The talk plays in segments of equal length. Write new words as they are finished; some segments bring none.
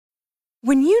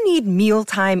When you need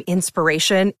mealtime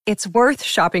inspiration, it's worth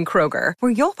shopping Kroger,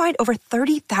 where you'll find over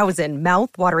 30,000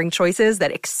 mouth-watering choices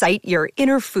that excite your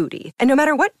inner foodie. And no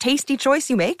matter what tasty choice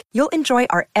you make, you'll enjoy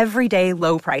our everyday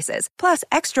low prices, plus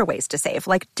extra ways to save,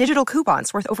 like digital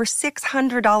coupons worth over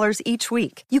 $600 each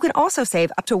week. You can also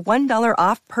save up to $1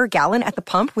 off per gallon at the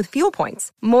pump with fuel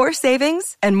points. More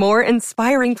savings and more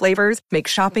inspiring flavors make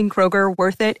shopping Kroger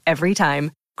worth it every time.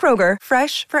 Kroger,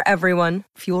 fresh for everyone.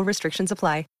 Fuel restrictions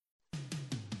apply.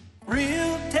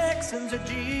 Real Texans are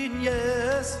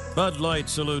genius. Bud Light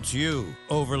salutes you,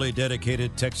 overly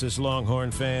dedicated Texas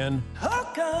Longhorn fan. How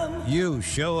come? You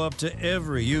show up to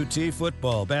every UT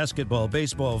football, basketball,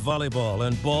 baseball, volleyball,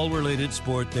 and ball-related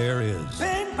sport there is.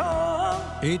 Ping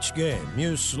pong. Each game,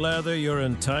 you slather your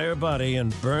entire body in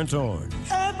burnt orange.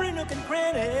 Every nook and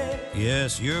cranny.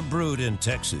 Yes, you're brewed in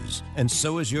Texas, and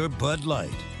so is your Bud Light.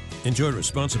 Enjoy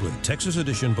responsibly. Texas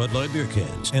Edition Bud Light beer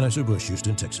cans. Anheuser-Busch,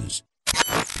 Houston, Texas.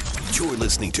 You're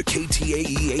listening to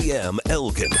KTAE-AM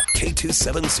Elgin,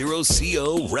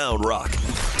 K270CO Round Rock,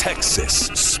 Texas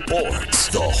Sports.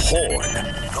 The Horn.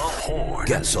 The Horn.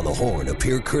 Guests on The Horn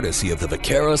appear courtesy of the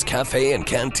Vaqueros Cafe and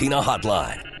Cantina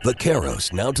Hotline.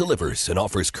 Vaqueros now delivers and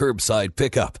offers curbside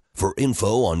pickup. For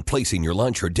info on placing your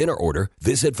lunch or dinner order,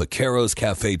 visit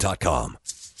vaqueroscafe.com.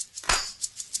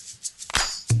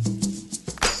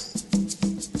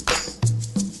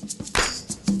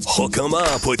 Hook 'em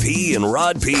up with E and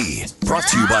Rod P. Brought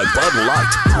to you by Bud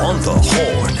Light on The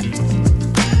Horn.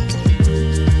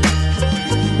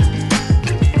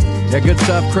 Yeah, good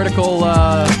stuff. Critical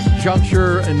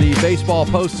juncture in the baseball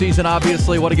postseason,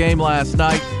 obviously. What a game last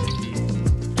night.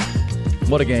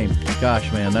 What a game.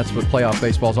 Gosh, man, that's what playoff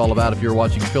baseball is all about if you're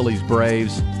watching Phillies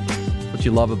Braves. What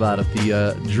you love about it.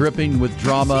 The dripping with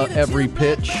drama every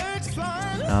pitch.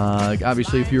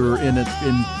 Obviously, if you were in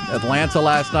Atlanta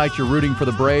last night, you're rooting for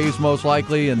the Braves most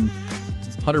likely, and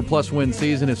 100-plus win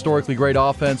season, historically great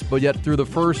offense, but yet through the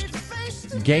first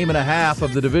game and a half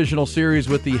of the divisional series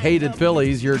with the hated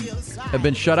Phillies, you have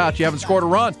been shut out. You haven't scored a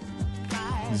run.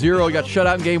 0, you got shut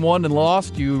out in game 1 and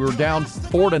lost. You were down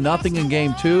 4-0 in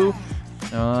game 2,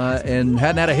 and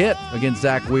hadn't had a hit against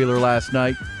Zach Wheeler last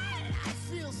night.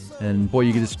 And, boy,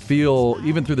 you could just feel,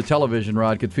 even through the television,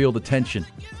 Rod, could feel the tension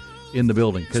in the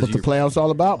building. That's what the playoffs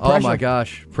all about. Pressure. Oh, my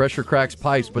gosh. Pressure cracks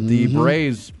pipes, but the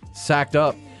Braves sacked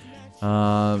up.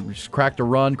 Just cracked a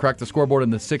run, cracked the scoreboard in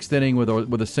the 6th inning with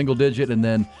a single digit, and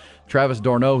then Travis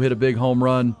d'Arnaud hit a big home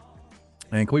run.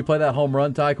 And can we play that home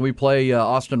run, Ty? Can we play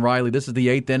Austin Riley? This is the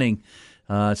 8th inning.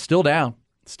 Still down.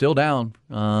 Still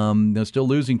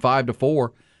losing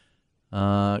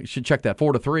 5-4. You should check that,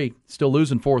 4-3. Still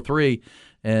losing 4-3.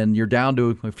 And you're down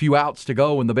to a few outs to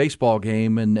go in the baseball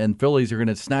game, and Phillies are going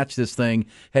to snatch this thing,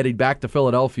 heading back to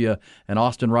Philadelphia, and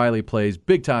Austin Riley plays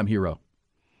big-time hero.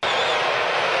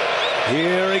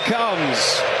 Here he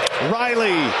comes. Riley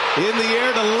in the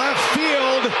air to left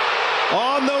field.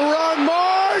 On the run,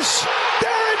 Marsh.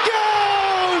 There it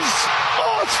goes!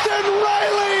 Austin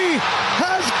Riley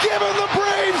has given the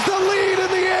Braves the lead in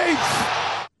the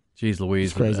 8th. Jeez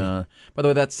Louise. Crazy. By the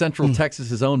way, that's Central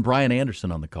Texas' own Brian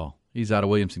Anderson on the call. He's out of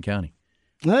Williamson County.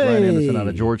 Hey. Brian Anderson out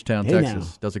of Georgetown, Texas.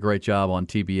 Now. Does a great job on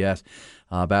TBS,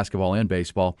 basketball and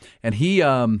baseball. And he,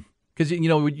 because, you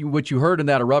know, what you heard in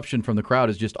that eruption from the crowd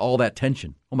is just all that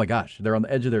tension. Oh, my gosh. They're on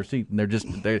the edge of their seat, and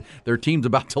their team's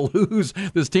about to lose.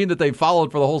 This team that they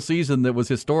followed for the whole season that was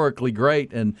historically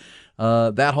great. And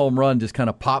that home run just kind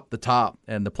of popped the top,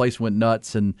 and the place went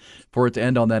nuts. And for it to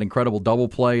end on that incredible double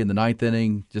play in the 9th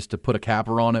inning, just to put a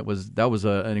capper on it, was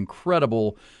an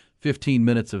incredible 15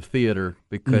 minutes of theater,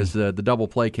 because the double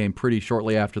play came pretty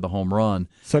shortly after the home run.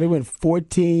 So they went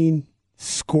 14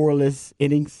 scoreless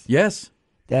innings. Yes.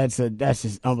 That's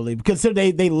just unbelievable. Consider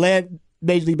they led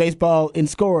Major League Baseball in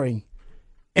scoring,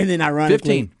 and then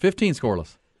ironically 15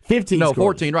 scoreless. 15 No, scoreless.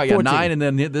 14, right. 14. Yeah, 9 and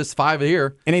then this 5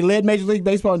 here. And they led Major League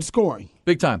Baseball in scoring.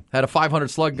 Big time. Had a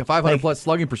 500-plus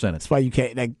slugging percentage. That's why you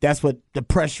can't. That's what the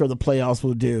pressure of the playoffs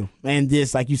will do. And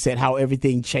this, like you said, how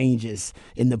everything changes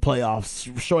in the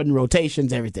playoffs, shortened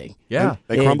rotations, everything. Yeah.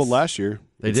 They crumbled last year.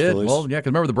 They did. Phillies. Well, yeah, because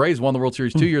remember the Braves won the World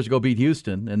Series 2 years ago, beat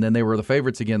Houston, and then they were the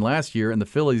favorites again last year, and the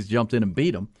Phillies jumped in and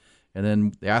beat them. And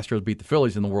then the Astros beat the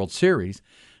Phillies in the World Series.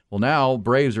 Well, now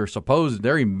Braves are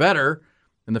they're even better,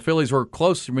 and the Phillies were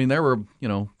close. I mean, they were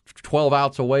 12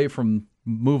 outs away from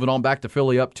moving on back to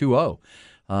Philly up 2-0.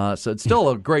 So it's still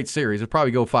a great series. It'll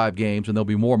probably go 5 games, and there'll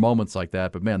be more moments like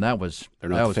that. But man, they're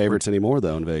not the favorites anymore,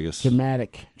 though, in Vegas.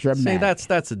 Dramatic. See,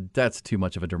 that's too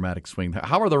much of a dramatic swing.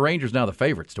 How are the Rangers now the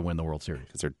favorites to win the World Series?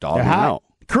 Because they're dogging out.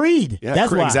 Creed. Yeah,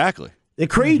 that's why. Exactly. The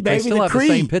Creed, baby. They still have Creed.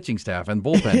 the same pitching staff and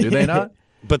bullpen, do they not?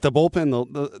 But the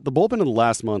bullpen, the bullpen in the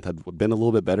last month had been a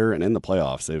little bit better, and in the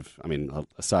playoffs,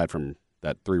 aside from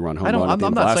that 3-run home run.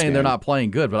 I'm not saying they're not playing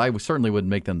good, but I certainly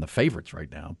wouldn't make them the favorites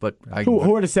right now. But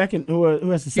who are the second? Who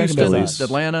has the second Houston, best?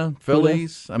 Atlanta,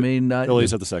 Phillies. I mean,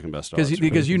 Phillies have the second best odds.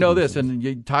 Because you know this,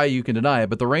 and Ty, you can deny it,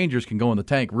 but the Rangers can go in the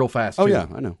tank real fast. Oh too. yeah,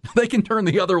 I know. They can turn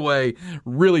the other way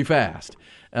really fast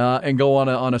and go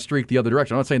on a streak the other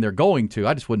direction. I'm not saying they're going to.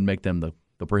 I just wouldn't make them the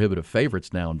prohibitive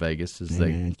favorites now in Vegas.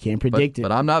 Can't predict it.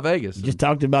 But I'm not Vegas. Just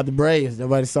talked about the Braves.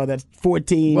 Nobody saw that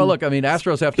 14. Well, look, I mean,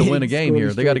 Astros have to win a game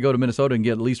here. They got to go to Minnesota and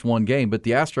get at least one game. But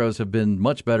the Astros have been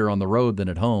much better on the road than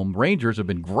at home. Rangers have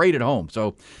been great at home.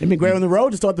 So they've been great on the road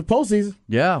to start the postseason.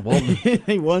 Yeah, well,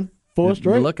 they won 4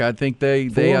 straight. Look, I think they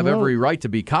have every right to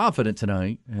be confident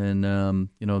tonight, and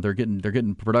they're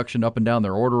getting production up and down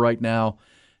their order right now.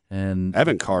 And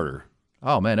Evan Carter.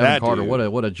 Oh, man, Evan Carter,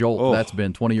 what a jolt that's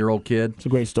been, 20-year-old kid. It's a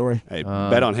great story. Hey,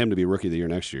 bet on him to be Rookie of the Year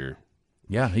next year.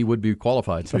 Yeah, he would be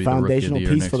qualified to be the Rookie of the Year next year. It's a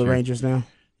foundational piece for the Rangers now.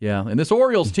 Yeah, and this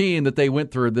Orioles team that they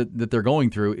went through, that they're going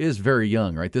through, is very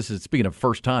young, right? This is, speaking of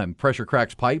first time, pressure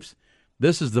cracks pipes.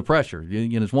 This is the pressure.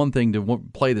 It's one thing to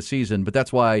play the season, but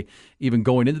that's why even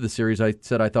going into the series, I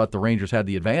said I thought the Rangers had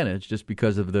the advantage just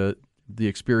because of the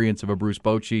experience of a Bruce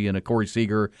Bochy and a Corey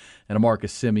Seager and a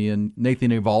Marcus Semien.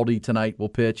 Nathan Eovaldi tonight will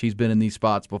pitch. He's been in these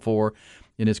spots before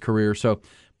in his career. So,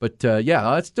 but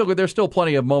there's still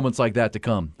plenty of moments like that to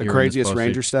come. The craziest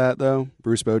Ranger stat, though,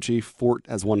 Bruce Bochy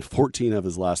has won 14 of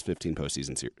his last 15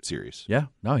 postseason series. Yeah,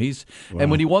 no, he's and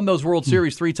when he won those World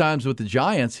Series 3 times with the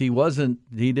Giants, he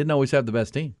didn't always have the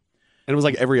best team. And it was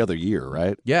like every other year,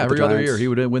 right? Yeah, every other year he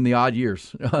would win the odd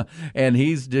years, and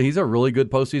he's a really good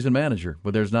postseason manager.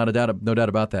 But there's no doubt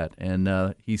about that,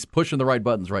 and he's pushing the right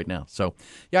buttons right now. So,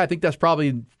 yeah, I think that's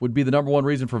probably would be the number one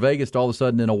reason for Vegas to all of a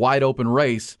sudden in a wide open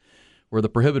race, where the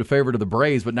prohibitive favorite of the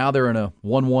Braves, but now they're in a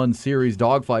 1-1 series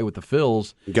dogfight with the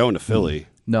Phils. Going to Philly.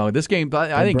 No, this game,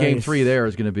 I think Game 3 there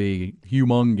is going to be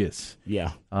humongous.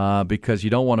 Yeah. Because you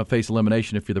don't want to face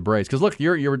elimination if you're the Braves. Because, look,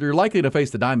 you're likely to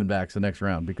face the Diamondbacks the next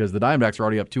round because the Diamondbacks are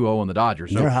already up 2-0 on the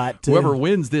Dodgers. So they're hot, too. Whoever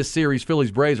wins this series,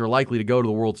 Phillies-Braves, are likely to go to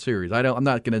the World Series. I'm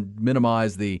not going to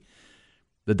minimize the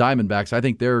Diamondbacks. I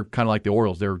think they're kind of like the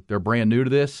Orioles. They're brand new to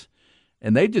this.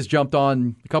 And they just jumped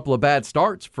on a couple of bad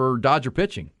starts for Dodger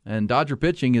pitching. And Dodger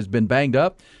pitching has been banged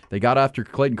up. They got after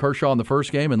Clayton Kershaw in the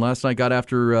first game, and last night got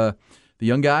after the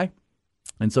young guy.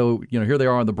 And so, here they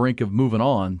are on the brink of moving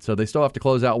on. So they still have to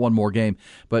close out one more game.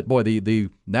 But, boy, the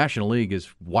National League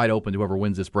is wide open to whoever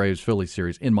wins this Braves-Phillies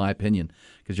series, in my opinion,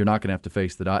 because you're not going to have to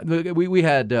face the Dodgers. We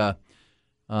had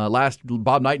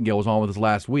Bob Nightingale was on with us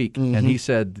last week, and he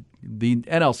said the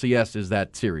NLCS is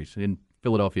that series in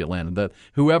Philadelphia, Atlanta.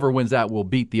 Whoever wins that will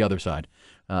beat the other side.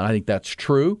 I think that's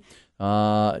true.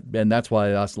 And that's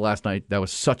why last night that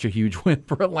was such a huge win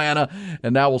for Atlanta.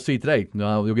 And now we'll see today.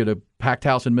 You'll get a packed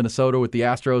house in Minnesota with the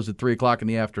Astros at 3 o'clock in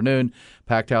the afternoon.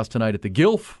 Packed house tonight at the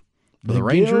Gilf for the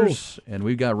Rangers. And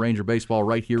we've got Ranger baseball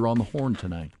right here on the Horn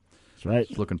tonight. That's right.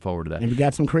 Just looking forward to that. And we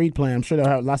got some Creed playing. I'm sure they'll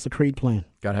have lots of Creed playing.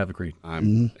 Got to have the Creed.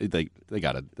 They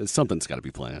got to. Something's got to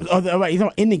be playing. Oh, right.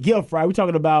 In the Gilf, right? We're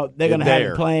talking about they're going to have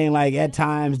it playing like at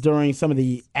times during some of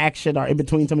the action or in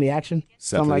between some of the action.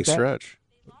 Something like that. Stretch.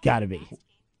 Got to be.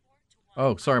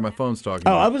 Oh, sorry, my phone's talking.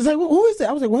 Oh, I was like, who is that?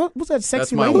 I was like, what's that sexy?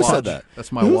 That's my watch? watch. Who said that?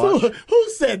 That's my watch. Who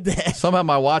said that? Somehow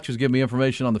my watch was giving me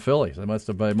information on the Phillies. I must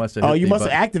have. Oh, you must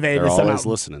have activated They're it somehow. always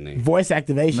listening. Voice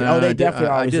activation. No, they definitely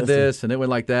are. I did this, and it went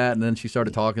like that, and then she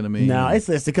started talking to me. No, it's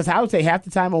listening because I would say half the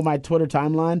time on my Twitter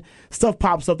timeline, stuff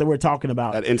pops up that we're talking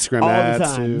about. That Instagram all ads the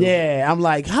time. too. Yeah, I'm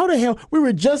like, how the hell? We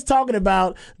were just talking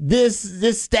about this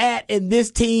stat and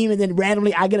this team, and then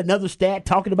randomly I get another stat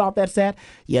talking about that stat.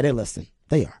 Yeah, they're listening.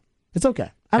 They are. It's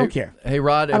okay. I don't care. Hey,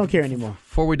 Rod. I don't care anymore.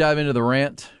 Before we dive into the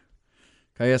rant,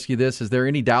 can I ask you this? Is there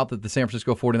any doubt that the San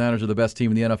Francisco 49ers are the best team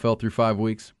in the NFL through 5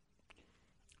 weeks?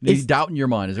 Any doubt in your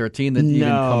mind? Is there a team that even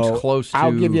comes close to?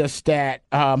 I'll give you a stat.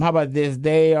 How about this?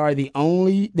 They are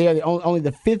only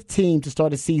the fifth team to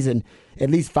start a season at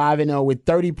least 5-0 with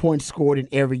 30 points scored in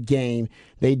every game.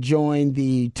 They joined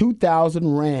the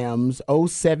 2000 Rams,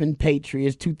 07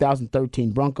 Patriots,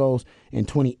 2013 Broncos, and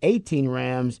 2018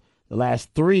 Rams. The last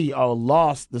 3 all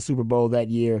lost the Super Bowl that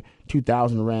year.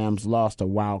 2000 Rams lost a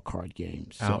wild card game.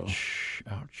 So. Ouch.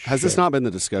 Has this not been the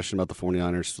discussion about the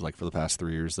 49ers for the past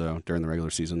 3 years, though, during the regular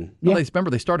season? Yeah. Well, remember,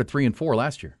 they started 3-4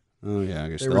 last year. Oh, yeah. I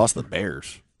guess they lost the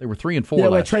Bears. They were 3-4 yeah,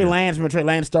 last Trey year. Lance, when Trey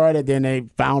Lance started, then they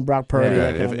found Brock Purdy.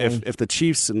 Yeah, if the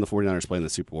Chiefs and the 49ers play in the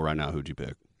Super Bowl right now, who'd you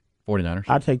pick? 49ers.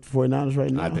 I'll take the 49ers right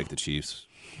now. I'd pick the Chiefs.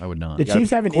 I would not. The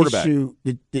Chiefs have an quarterback. issue.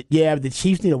 The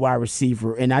Chiefs need a wide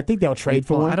receiver, and I think they'll trade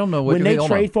for Well, one. I don't know. When they hold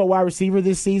trade on. for a wide receiver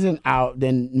this season,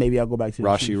 then maybe I'll go back to the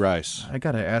Rashee Chiefs. Rice. I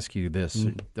got to ask you this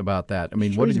about that. I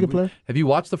mean, Sure, he's a good player. have you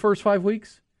watched the first 5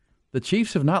 weeks? The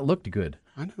Chiefs have not looked good.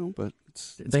 I know, but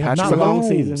it's They have Patrick not- It's a long Mahomes.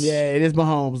 season. Yeah, it is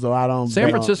Mahomes, though. I don't. San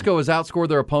Francisco has outscored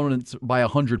their opponents by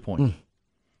 100 points,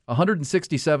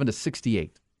 167 to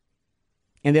 68.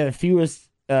 And they're the fewest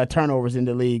turnovers in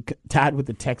the league, tied with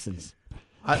the Texans.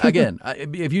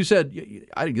 If you said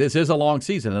this is a long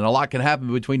season and a lot can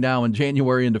happen between now and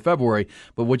January into February,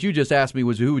 but what you just asked me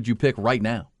was who would you pick right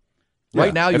now? Yeah,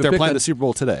 Right now, you if would they're pick playing the Super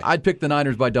Bowl today. I'd pick the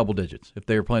Niners by double digits if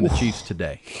they were playing the Chiefs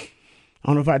today. I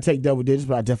don't know if I'd take double digits,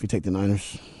 but I'd definitely take the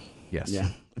Niners. Yes. Yeah,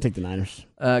 I'd take the Niners.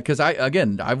 Because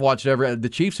I've watched the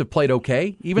Chiefs have played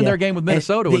okay. Even Yeah. their game with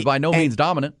Minnesota was by no means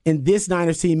dominant. And this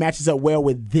Niners team matches up well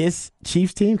with this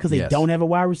Chiefs team because they Yes. don't have a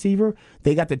wide receiver.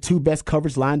 They got the two best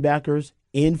coverage linebackers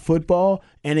in football,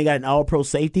 and they got an all-pro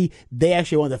safety. They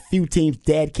actually are one of the few teams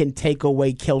that can take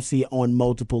away Kelsey on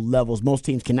multiple levels. Most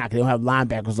teams cannot. They don't have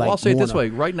linebackers like I'll say it this Warner.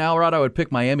 way. Right now, Rod, I would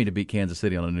pick Miami to beat Kansas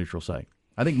City on a neutral site.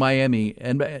 I think Miami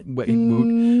and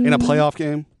In a playoff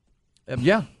game?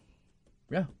 yeah.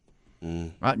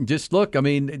 Just look. I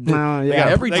mean, No, yeah.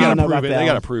 every They team. got to know prove about it. that They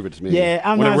got to one. prove it to me. Yeah,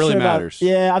 I'm when not it really sure matters.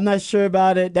 about. I'm not sure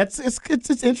about it.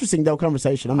 It's interesting though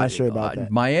conversation. I'm not sure about that.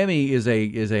 Miami is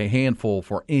a handful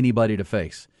for anybody to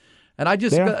face, and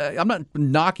I'm not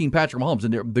knocking Patrick Mahomes,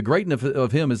 and the greatness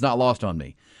of him is not lost on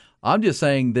me. I'm just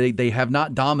saying they have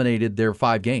not dominated their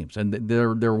 5 games, and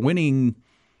they're winning.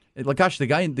 Like gosh, the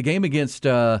game against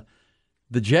the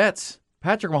Jets,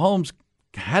 Patrick Mahomes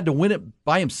had to win it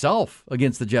by himself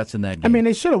against the Jets in that game. I mean,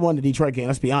 they should have won the Detroit game.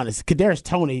 Let's be honest. Kadarius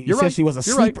Toney You're essentially right. was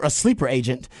You're right. a sleeper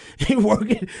agent. He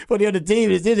working for the other team.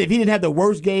 If he didn't have the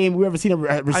worst game we ever seen a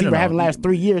receiver have in the last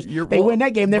 3 years, they win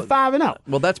that game. They're 5-0.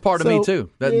 Well, that's part of me too.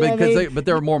 But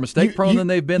they're more mistake prone than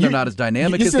they've been. They're not as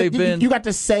dynamic as they've been. You got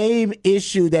the same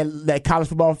issue that college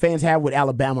football fans have with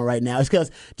Alabama right now. It's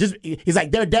because it's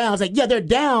like they're down. It's like they're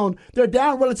down. They're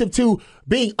down relative to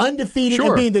being undefeated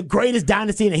and being the greatest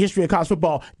dynasty in the history of college football.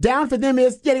 Down for them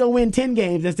is they're gonna win 10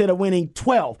 games instead of winning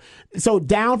 12. So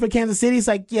down for Kansas City, it's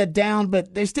like down,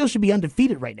 but they still should be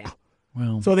undefeated right now.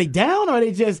 Well, so are they down, or are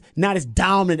they just not as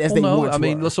dominant as they once were?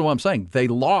 Listen to what I'm saying. They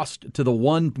lost to the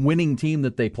one winning team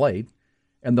that they played,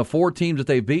 and the 4 teams that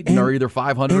they've beaten are either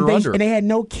 500 or under. And they had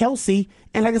no Kelsey.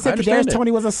 And like I said, Kadarius Toney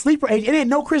was a sleeper agent. And they had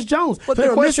no Chris Jones. But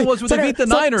the question was, would they beat the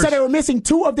Niners? So they were missing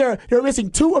two of their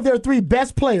 3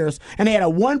 best players, and they had a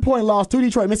 1-point loss to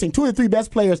Detroit, missing 2 of the 3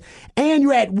 best players. And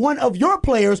you had one of your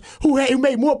players who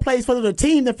made more plays for the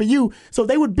team than for you. So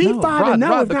they would be 5-0.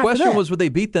 Rod, the question was, would they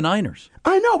beat the Niners?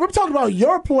 I know. We're talking about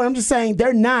your point. I'm just saying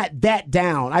they're not that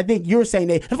down. I think you're saying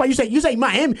that's why you say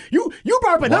Miami. You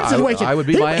brought up another situation. I would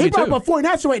be Miami He brought too. up a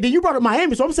 49 situation. Then you brought up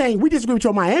Miami. So I'm saying we disagree with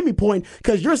your Miami point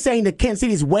because you're saying that Kansas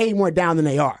City is way more down than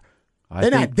they are. I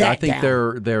think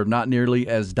down. they're not nearly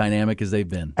as dynamic as they've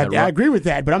been. I agree with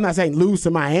that, but I'm not saying lose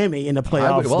to Miami in the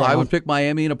playoffs. I would pick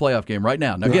Miami in a playoff game right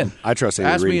now. Now again, I trust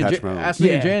Andy Reid and Patrick Mahomes. ask me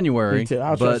in January. Me too.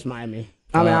 I'll but, trust Miami.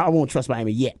 I won't trust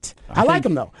Miami yet. I like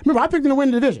them, though. Remember, I picked them to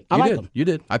win the division. I like them. You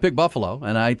did. I picked Buffalo,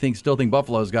 and I still think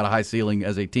Buffalo's got a high ceiling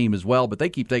as a team as well, but they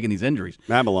keep taking these injuries.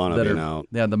 Matt Milano being out.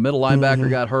 Yeah, the middle linebacker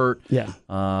got hurt. Yeah.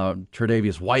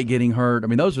 Tre'Davious White getting hurt. I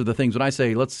mean, those are the things when I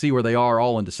say let's see where they are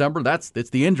all in December, it's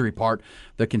the injury part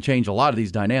that can change a lot of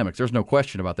these dynamics. There's no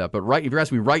question about that. But if you're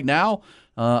asking me right now,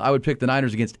 I would pick the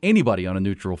Niners against anybody on a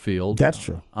neutral field. That's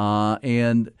true.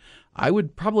 And I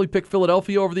would probably pick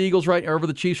Philadelphia over the Eagles over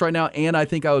the Chiefs right now, and I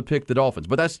think I would pick the Dolphins.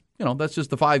 But that's just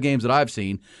the 5 games that I've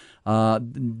seen.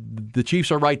 The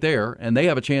Chiefs are right there, and they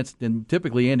have a chance. And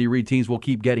typically, Andy Reid teams will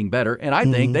keep getting better. And I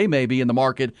think they may be in the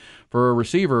market for a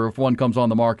receiver if one comes on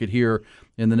the market here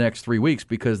in the next 3 weeks,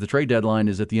 because the trade deadline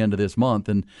is at the end of this month,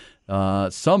 and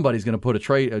somebody's going to put a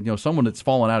trade. Someone that's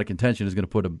fallen out of contention is going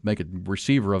to make a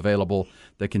receiver available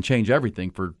that can change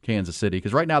everything for Kansas City.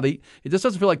 Because right now, it just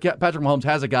doesn't feel like Patrick Mahomes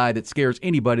has a guy that scares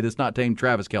anybody that's not named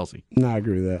Travis Kelce. No, I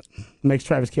agree with that. Makes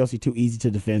Travis Kelce too easy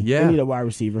to defend. Yeah. They need a wide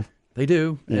receiver. They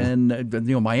do, and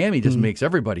Miami just makes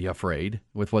everybody afraid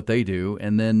with what they do,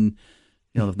 and then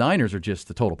the Niners are just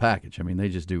the total package. I mean, they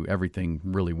just do everything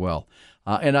really well.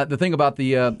 And the thing about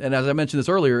and as I mentioned this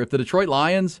earlier, if the Detroit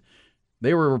Lions,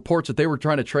 there were reports that they were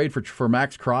trying to trade for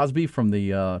Max Crosby from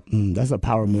the that's a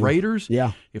power move. Raiders.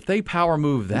 Yeah, if they power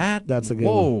move that's a good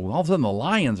one. All of a sudden the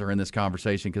Lions are in this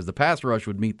conversation because the pass rush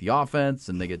would meet the offense,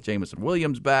 and they get Jameson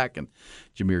Williams back, and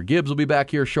Jahmyr Gibbs will be back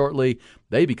here shortly.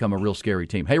 they become a real scary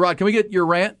team. Hey, Rod, can we get your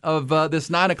rant of this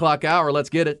 9 o'clock hour? Let's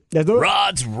get it. Let's do it.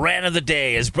 Rod's Rant of the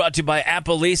Day is brought to you by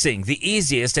Apple Leasing, the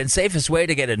easiest and safest way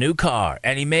to get a new car.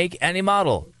 Any make, any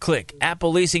model. Click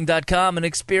appleleasing.com and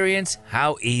experience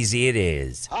how easy it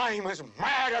is. I'm as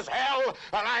mad as hell,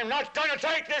 and I'm not going to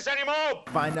take this anymore.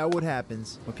 Find out what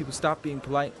happens when people stop being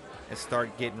polite and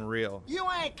start getting real. You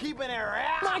ain't keeping it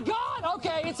around. My God!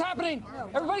 Okay, it's happening.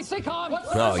 Everybody stay calm.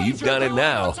 Oh, you've got it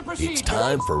now. It's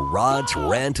time for Rod's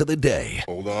Rant of the Day.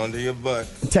 Hold on to your butt.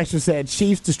 Texter said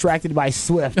Chiefs distracted by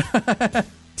Swift.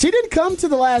 She didn't come to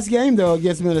the last game, though,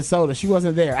 against Minnesota. She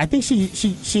wasn't there. I think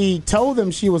she told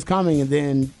them she was coming, and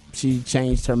then she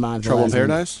changed her mind. Trouble in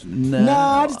Paradise? No,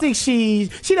 I just think she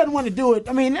doesn't want to do it.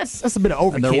 I mean, that's a bit of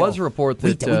overkill. And there was a report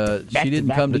that she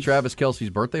didn't come to Travis Kelce's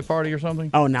birthday party or something.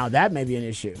 Oh, now that may be an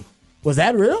issue. Was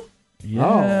that real?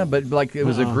 Yeah, but like it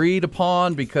was agreed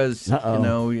upon because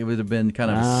it would have been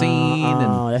kind of a scene.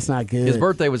 And that's not good. His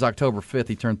birthday was October 5th.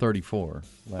 He turned 34.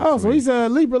 So he's a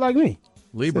Libra like me.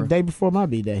 Libra. It's the day before my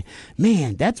B-Day.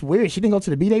 Man, that's weird. She didn't go to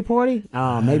the B-Day party?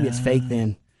 Oh, maybe it's fake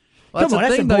then. Well, that's Come on,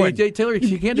 the thing, important. though. Taylor,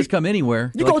 you can't just come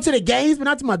anywhere. You go to the games, but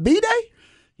not to my B-Day?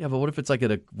 Yeah, but what if it's like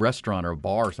at a restaurant or a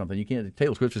bar or something? You can't.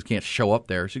 Taylor Swift just can't show up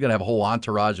there. She's got to have a whole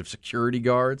entourage of security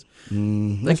guards.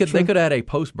 They could have had a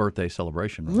post-birthday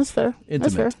celebration. Right? That's fair. Intimate.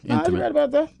 That's fair. Intimate. You're right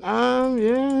about that.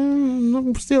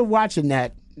 I'm still watching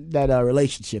that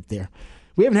relationship there.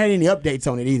 We haven't had any updates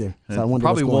on it either. So I wonder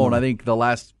probably what's going won't. on. I think the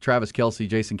last Travis Kelce,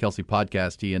 Jason Kelce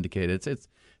podcast, he indicated it's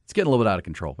getting a little bit out of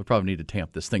control. We probably need to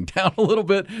tamp this thing down a little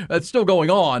bit. It's still going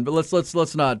on, but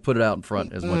let's not put it out in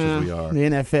front as much as we are. The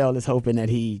NFL is hoping that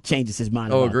he changes his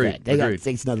mind. Oh, about agreed. that. They got to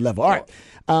take it to another level. All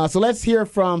right. So let's hear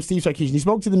from Steve Sarkisian. He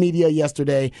spoke to the media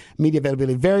yesterday. Media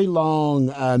availability, very long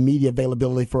media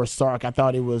availability for Sark. I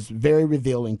thought it was very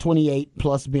revealing. 28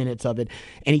 plus minutes of it,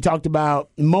 and he talked about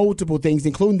multiple things,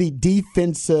 including the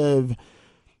defensive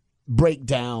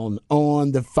breakdown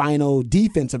on the final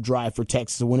defensive drive for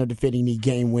Texas, a winner defending the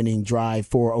game-winning drive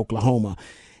for Oklahoma.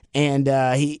 And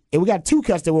we got two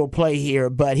cuts that we'll play here,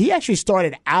 but he actually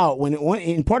started out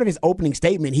in part of his opening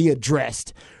statement, he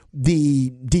addressed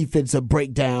the defensive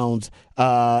breakdowns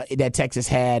that Texas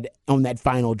had on that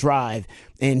final drive.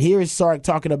 And here's Sark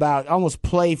talking about almost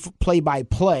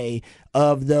play-by-play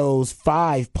of those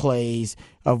 5 plays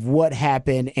of what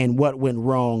happened and what went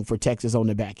wrong for Texas on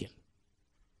the back end.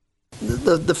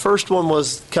 The first one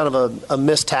was kind of a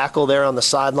missed tackle there on the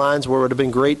sidelines where it would have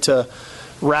been great to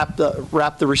wrap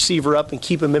the receiver up and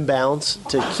keep him in bounds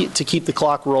to keep the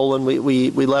clock rolling.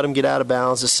 We let him get out of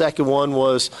bounds. The second one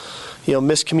was,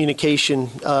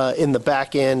 miscommunication in the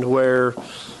back end where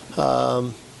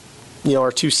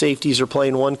our 2 safeties are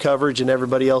playing one coverage and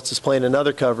everybody else is playing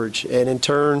another coverage, and in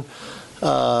turn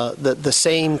the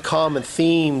same common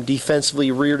theme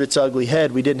defensively reared its ugly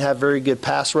head. We didn't have very good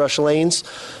pass rush lanes,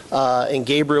 and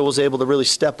Gabriel was able to really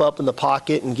step up in the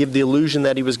pocket and give the illusion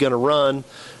that he was going to run,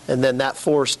 and then that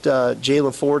forced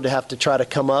Jalen Ford to have to try to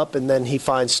come up, and then he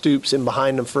finds Stoops in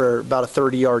behind him for about a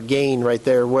 30-yard gain right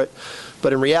there.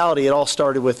 But in reality, it all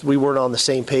started with we weren't on the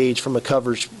same page from a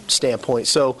coverage standpoint.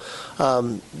 So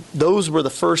those were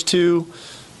the first 2.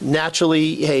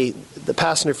 Naturally, hey, the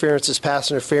pass interference is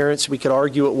pass interference. We could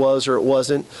argue it was or it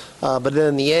wasn't. But then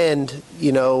in the end,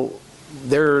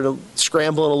 they're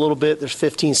scrambling a little bit. There's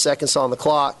 15 seconds on the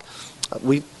clock.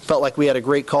 We felt like we had a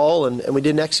great call, and we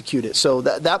didn't execute it. So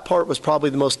that part was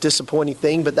probably the most disappointing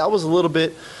thing. But that was a little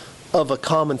bit of a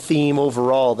common theme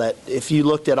overall, that if you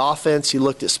looked at offense, you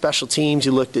looked at special teams,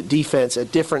 you looked at defense,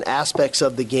 at different aspects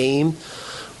of the game,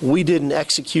 we didn't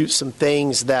execute some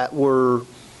things that were,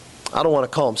 I don't want to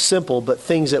call them simple, but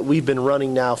things that we've been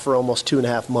running now for almost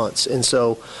 2.5 months. And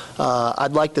so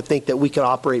I'd like to think that we can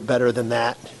operate better than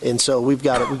that. And so we've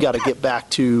got to get back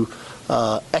to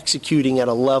executing at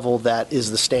a level that is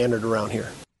the standard around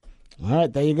here. All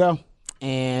right, there you go.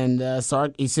 And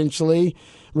Sark essentially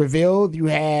revealed you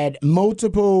had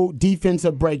multiple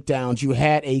defensive breakdowns. You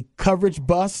had a coverage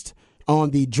bust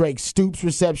on the Drake Stoops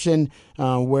reception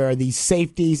where the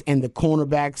safeties and the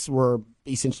cornerbacks were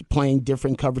essentially playing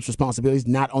different coverage responsibilities,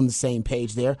 not on the same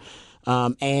page there.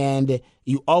 And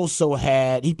you also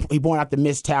had, he pointed out the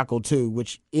missed tackle too,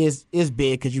 which is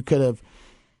big because you could have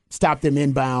stopped them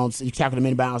inbounds. You tackled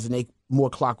them inbounds and more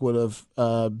clock would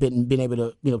have been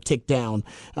able to tick down.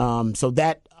 So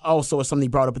that also is something he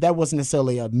brought up, but that wasn't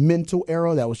necessarily a mental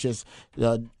error. That was just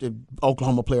the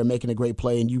Oklahoma player making a great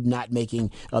play and you not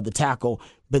making the tackle.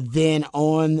 But then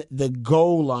on the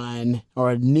goal line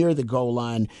or near the goal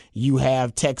line, you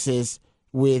have Texas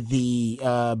with the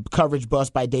coverage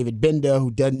bust by David Benda,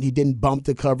 he didn't bump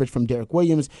the coverage from Derek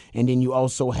Williams, and then you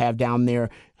also have down there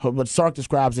what Sark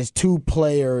describes as two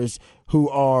players who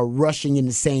are rushing in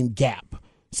the same gap,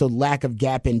 so lack of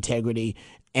gap integrity.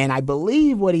 And I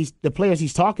believe the players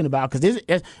he's talking about, because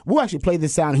we'll actually play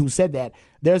this sound who said that.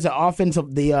 There's an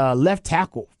offensive, the left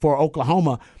tackle for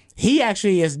Oklahoma. He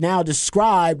actually is now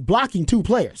described blocking two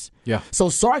players. Yeah. So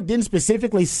Sark didn't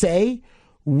specifically say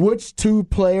which two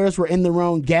players were in the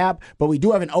wrong gap, but we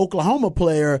do have an Oklahoma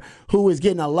player who is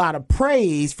getting a lot of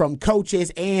praise from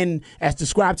coaches and, as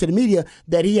described to the media,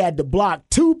 that he had to block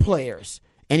two players.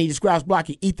 And he describes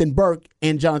blocking Ethan Burke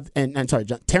and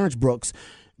Terrence Brooks,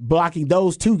 blocking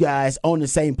those two guys on the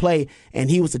same play,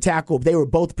 and he was the tackle. They were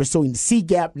both pursuing the C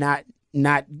gap, not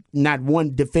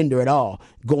one defender at all,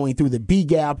 going through the B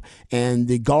gap, and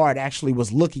the guard actually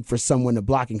was looking for someone to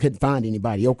block and couldn't find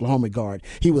anybody. Oklahoma guard.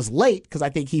 He was late because I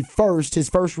think his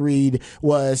first read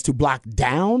was to block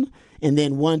down, and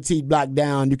then once he blocked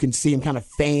down, you can see him kind of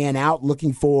fan out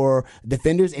looking for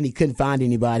defenders, and he couldn't find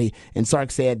anybody. And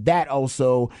Sark said that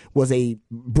also was a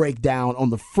breakdown on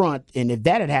the front, and if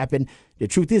that had happened, the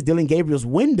truth is Dillon Gabriel's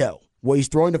window where he's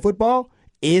throwing the football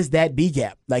is that B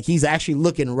gap. Like, he's actually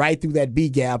looking right through that B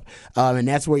gap, and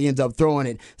that's where he ends up throwing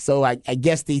it. So I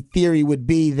guess the theory would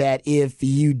be that if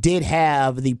you did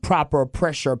have the proper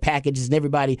pressure packages and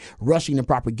everybody rushing the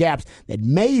proper gaps, that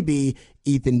maybe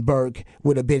Ethan Burke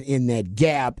would have been in that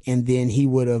gap, and then he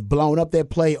would have blown up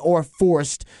that play or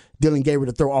forced Dillon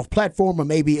Gabriel to throw off platform, or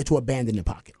maybe to abandon the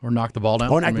pocket. Or knock the ball down.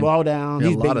 Or knock the ball down. Yeah,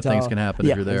 He's a lot big of and things tall. can happen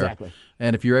if you're there. Exactly.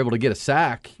 And if you're able to get a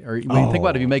sack, or think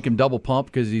about it, if you make him double pump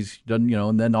because he's done,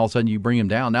 and then all of a sudden you bring him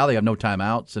down. Now they have no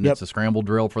timeouts, and it's a scramble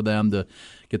drill for them to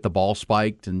get the ball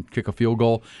spiked and kick a field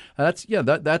goal. That's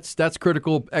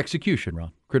critical execution,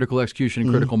 Ron. Critical execution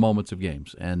in critical moments of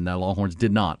games, and Longhorns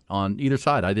did not on either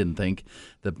side. I didn't think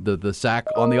the sack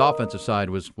on the offensive side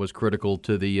was critical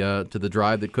to the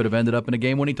drive that could have ended up in a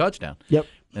game-winning touchdown. Yep.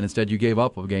 And instead you gave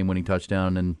up a game-winning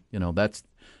touchdown, and that's.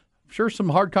 Sure, some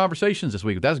hard conversations this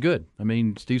week, but that's good. I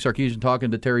mean, Steve Sarkisian talking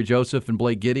to Terry Joseph and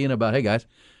Blake Gideon about, hey, guys,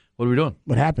 what are we doing?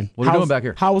 What happened? What are we doing back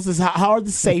here? How are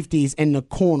the safeties and the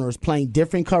corners playing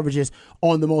different coverages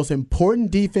on the most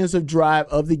important defensive drive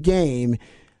of the game?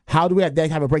 How do we have that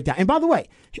type of breakdown? And by the way,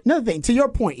 another thing, to your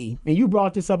point, E, and you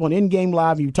brought this up on In Game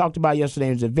Live, you talked about it yesterday,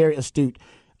 it was a very astute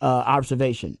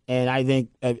observation, and I think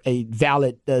a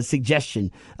valid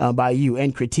suggestion by you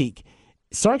and critique.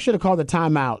 Sark should have called a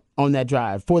timeout on that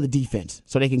drive for the defense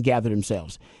so they can gather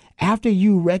themselves. After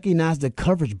you recognize the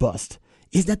coverage bust,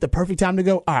 is that the perfect time to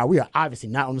go? All right, we are obviously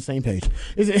not on the same page.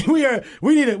 We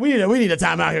need a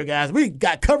timeout here, guys. We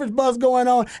got coverage bust going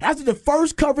on. After the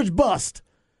first coverage bust,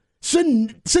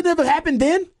 shouldn't it have happened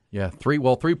then? Yeah, three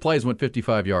plays went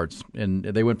 55 yards, and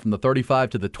they went from the 35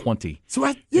 to the 20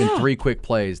 in three quick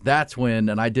plays. That's when,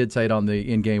 and I did say it on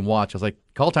the in-game watch, I was like,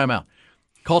 call timeout.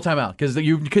 Call timeout, because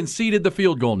you've conceded the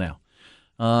field goal now.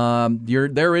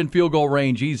 They're in field goal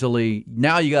range easily.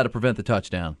 Now you got to prevent the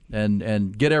touchdown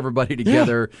and get everybody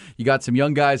together. Yeah. You got some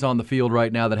young guys on the field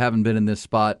right now that haven't been in this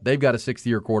spot. They've got a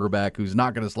 60-year quarterback who's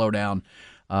not going to slow down.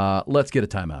 Let's get a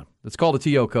timeout. Let's call the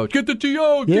TO coach. Get the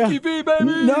TO, Dickie V, baby.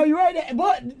 No, you're right.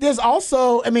 But there's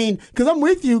also, because I'm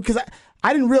with you, because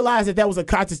I didn't realize that was a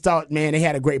conscious thought, man, they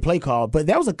had a great play call. But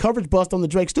that was a coverage bust on the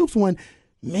Drake Stoops one.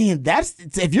 Man,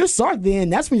 if you're Sark,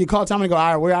 then that's when you call time and go,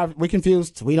 all right, we're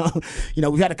confused. We don't,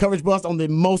 we've had a coverage bust on the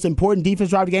most important defense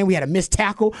drive of the game. We had a missed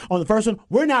tackle on the first one.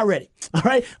 We're not ready. All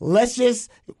right, let's just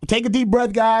take a deep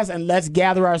breath, guys, and let's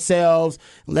gather ourselves.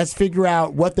 Let's figure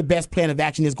out what the best plan of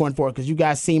action is going forward, because you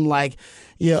guys seem like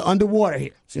you're underwater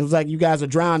here. Seems like you guys are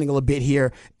drowning a little bit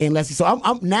here. So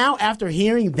I'm now, after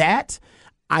hearing that,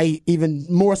 I even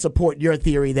more support your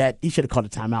theory that he should have called a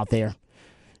timeout there.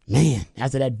 Man,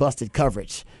 after that busted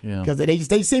coverage. Because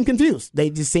they seem confused. They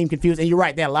just seem confused. And you're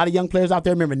right, there are a lot of young players out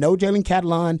there. Remember, no Jalen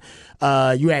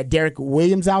Catalon. You had Derek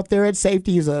Williams out there at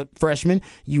safety. He's a freshman.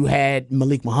 You had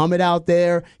Malik Muhammad out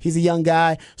there. He's a young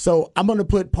guy. So I'm going to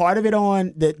put part of it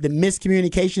on the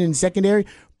miscommunication in secondary,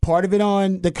 part of it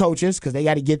on the coaches, because they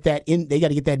got to get that in. They got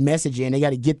to get that message in. They got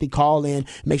to get the call in,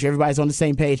 make sure everybody's on the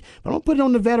same page. But I'm going to put it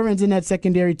on the veterans in that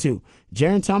secondary too.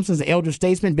 Jaron Thompson's an elder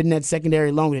statesman, been in that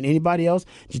secondary longer than anybody else.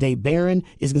 Janae Barron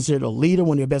is considered a leader,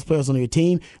 one of your best players on your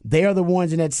team. They are the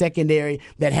ones in that secondary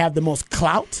that have the most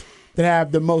clout, that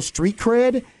have the most street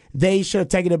cred. They should have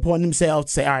taken it upon themselves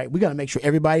to say, all right, we got to make sure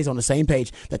everybody's on the same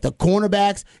page, that the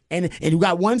cornerbacks, and you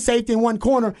got one safety in one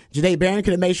corner. Janae Barron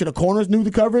could have made sure the corners knew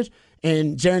the coverage,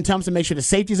 and Jaron Thompson make sure the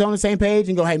safety's on the same page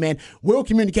and go, hey, man, we'll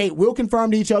communicate, we'll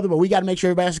confirm to each other, but we got to make sure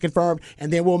everybody's confirmed,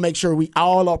 and then we'll make sure we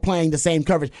all are playing the same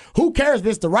coverage. Who cares if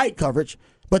it's the right coverage?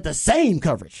 but the same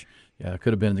coverage. Yeah, it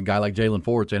could have been a guy like Jalen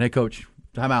Ford saying, "Hey, coach,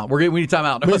 timeout. We need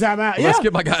timeout. We need timeout. Let's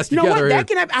get my guys you together know what? here." That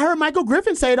can happen. I heard Michael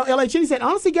Griffin say it on LA Chin. He said,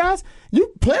 honestly, guys,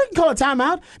 you players can call a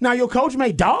timeout. Now, your coach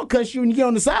may dog cuss you when you get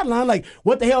on the sideline, like,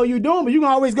 what the hell are you doing? But you can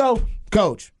always go,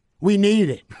 Coach, we needed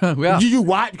it. Yeah. You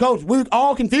watch, Coach, we were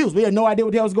all confused. We had no idea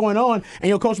what the hell was going on. And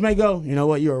your coach may go, you know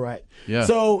what, you're right. Yeah.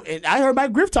 So and I heard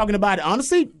Mike Griff talking about it.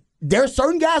 Honestly, there are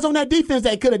certain guys on that defense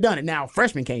that could have done it. Now,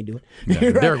 freshmen can't do it. Yeah,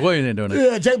 Right? Derek Williams ain't doing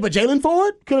it. Yeah, but Jalen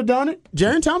Ford could have done it.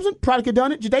 Jaron Thompson probably could have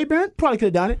done it. Jadae Barron probably could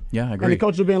have done it. Yeah, I agree. And the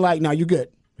coach would have been like, no, you're good.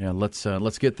 Yeah,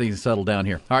 let's get things settled down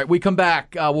here. All right, we come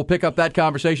back. We'll pick up that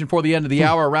conversation for the end of the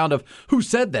hour. A round of Who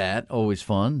Said That? Always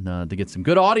fun to get some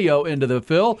good audio into the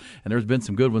Phil. And there's been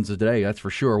some good ones today, that's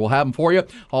for sure. We'll have them for you.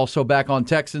 Also back on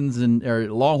Texans and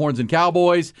Longhorns and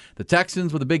Cowboys. The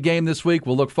Texans with a big game this week.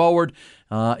 We'll look forward.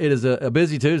 It is a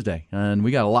busy Tuesday, and we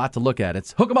got a lot to look at.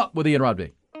 It's Hook 'em Up with Ian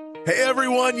Rodby. Hey,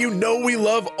 everyone. You know we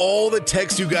love all the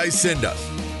texts you guys send us.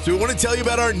 So we want to tell you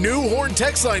about our new Horn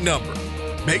text line number.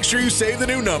 Make sure you save the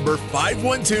new number,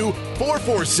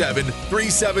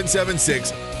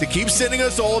 512-447-3776, to keep sending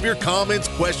us all of your comments,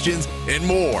 questions, and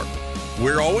more.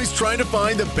 We're always trying to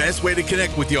find the best way to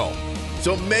connect with y'all.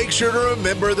 So make sure to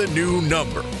remember the new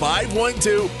number,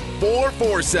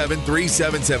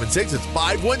 512-447-3776. It's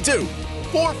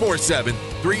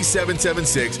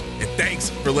 512-447-3776. And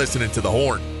thanks for listening to The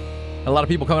Horn. A lot of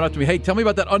people coming up to me, hey, tell me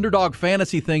about that underdog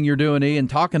fantasy thing you're doing, Ian,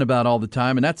 talking about all the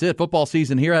time. And that's it. Football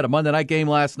season here. Had a Monday night game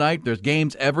last night. There's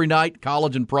games every night,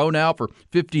 college and pro now for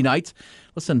 50 nights.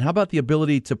 Listen, how about the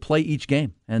ability to play each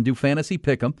game and do fantasy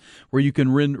pick'em, where you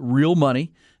can win real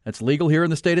money? That's legal here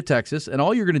in the state of Texas. And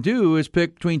all you're going to do is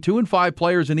pick between 2 and 5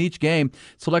 players in each game,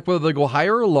 select whether they go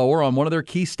higher or lower on one of their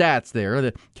key stats there,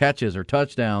 the catches or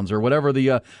touchdowns or whatever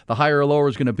the higher or lower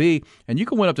is going to be. And you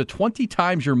can win up to 20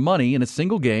 times your money in a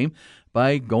single game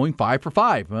by going 5 for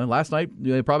 5. Last night,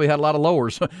 they probably had a lot of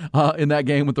lowers in that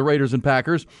game with the Raiders and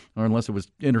Packers, or unless it was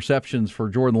interceptions for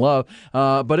Jordan Love.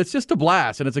 But it's just a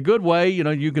blast, and it's a good way. You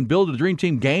know, you can build a dream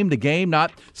team game to game,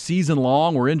 not season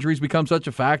long, where injuries become such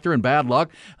a factor and bad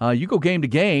luck. You go game to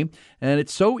game, and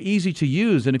it's so easy to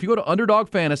use. And if you go to Underdog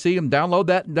Fantasy and download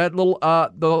that little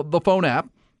the phone app,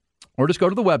 or just go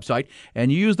to the website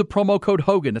and you use the promo code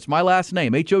Hogan. That's my last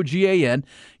name, Hogan.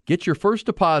 Get your first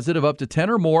deposit of up to 10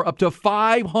 or more, up to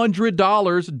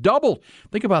 $500 doubled.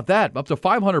 Think about that, up to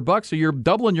 $500. So you're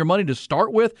doubling your money to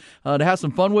start with, to have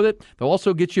some fun with it. They'll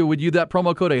also get you, with you that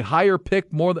promo code, a higher pick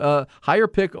over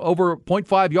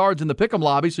 0.5 yards in the pick'em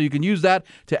lobby. So you can use that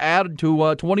to add to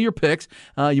one of your picks.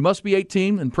 You must be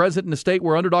 18 and present in the state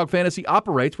where Underdog Fantasy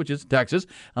operates, which is Texas,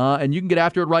 and you can get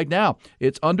after it right now.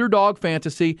 It's Underdog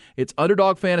Fantasy. It's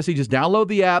Underdog Fantasy. Just download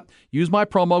the app, use my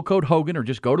promo code Hogan, or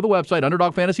just go to the website,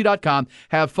 UnderdogFantasy.com.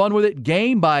 Have fun with it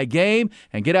game by game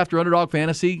and get after Underdog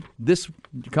Fantasy this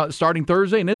starting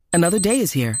Thursday. Another day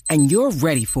is here and you're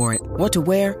ready for it. What to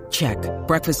wear? Check.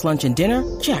 Breakfast, lunch, and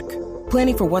dinner? Check.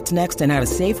 Planning for what's next and how to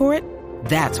save for it?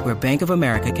 That's where Bank of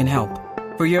America can help.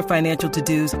 For your financial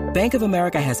to-dos, Bank of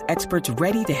America has experts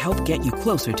ready to help get you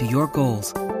closer to your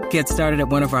goals. Get started at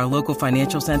one of our local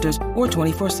financial centers or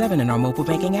 24/7 in our mobile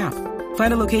banking app.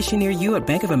 Find a location near you at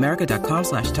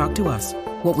bankofamerica.com/talktous.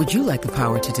 What would you like the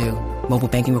power to do? Mobile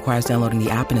banking requires downloading the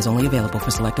app and is only available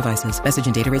for select devices. Message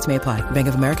and data rates may apply. Bank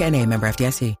of America NA, member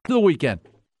FDIC. The weekend.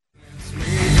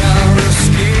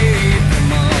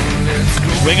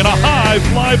 Swinging a high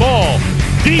fly ball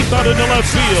deep out into left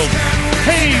field.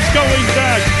 Hayes going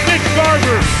back. Nick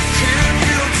Garber.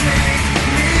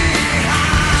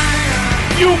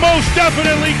 You most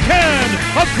definitely can.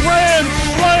 A grand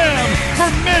slam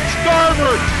for Mitch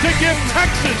Garver to give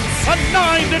Texas a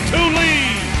 9-2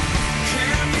 lead.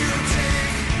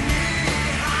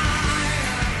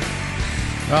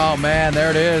 Oh, man,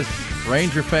 there it is.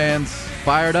 Ranger fans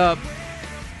fired up.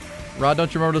 Rod,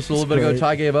 don't you remember this a little bit ago?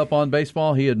 Ty gave up on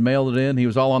baseball. He had mailed it in. He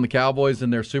was all on the Cowboys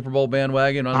in their Super Bowl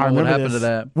bandwagon. I don't know what happened to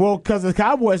that. Well, because the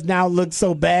Cowboys now look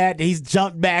so bad, he's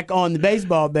jumped back on the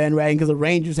baseball bandwagon because the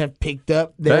Rangers have picked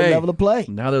up their level of play.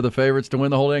 Now they're the favorites to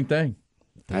win the whole dang thing.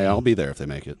 Hey, I'll be there if they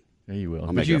make it. Yeah, you will.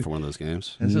 I'll make it up for one of those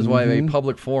games. This is why a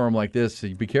public forum like this,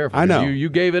 you be careful. I know. You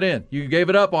gave it in. You gave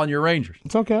it up on your Rangers.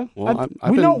 It's okay. Well,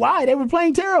 we know why. They were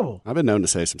playing terrible. I've been known to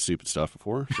say some stupid stuff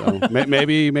before, so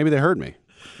maybe they heard me.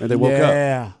 Maybe they woke up.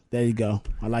 Yeah, there you go.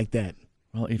 I like that.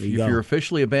 Well, if you're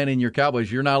officially abandoning your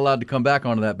Cowboys, you're not allowed to come back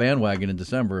onto that bandwagon in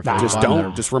December.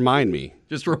 Just remind me.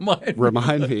 Just remind me.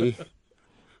 Remind me.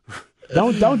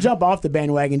 Don't jump off the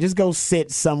bandwagon. Just go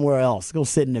sit somewhere else. Go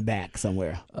sit in the back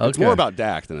somewhere. Okay. It's more about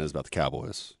Dak than it is about the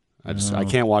Cowboys. I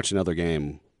can't watch another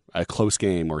game a close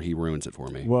game where he ruins it for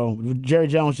me. Well, Jerry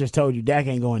Jones just told you Dak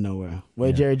ain't going nowhere. What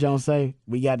did Jerry Jones say?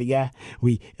 We got the guy.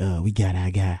 We got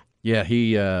our guy. Yeah,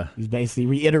 he's basically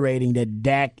reiterating that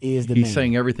Dak is the man. He's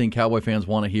saying everything Cowboy fans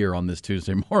want to hear on this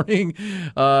Tuesday morning.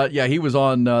 He was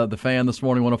on The Fan this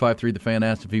morning, 105.3. The Fan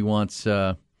asked if he wants,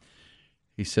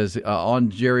 he says, on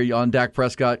Dak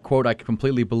Prescott, quote, I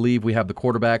completely believe we have the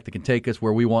quarterback that can take us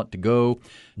where we want to go.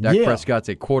 Dak Prescott's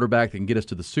a quarterback that can get us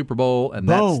to the Super Bowl, and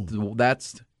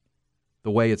that's the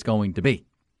way it's going to be.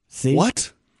 See?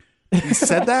 What? He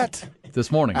said that? This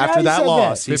morning. After that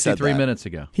loss, he said 53 minutes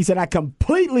ago. He said, I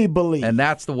completely believe. And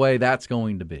that's the way that's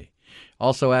going to be.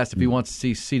 Also asked if he wants to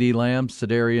see CeeDee Lamb,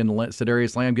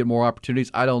 Cedarius Lamb get more opportunities.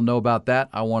 I don't know about that.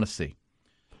 I want to see.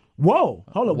 Whoa.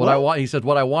 Hold on. He said,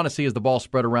 what I want to see is the ball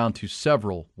spread around to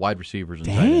several wide receivers. And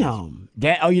damn.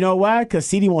 You know why? Because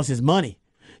CeeDee wants his money.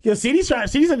 CeeDee's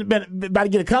about to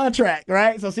get a contract,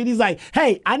 right? So CeeDee's like,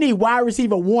 hey, I need wide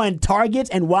receiver 1 targets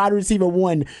and wide receiver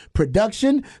 1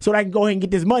 production so that I can go ahead and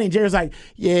get this money. And Jerry's like,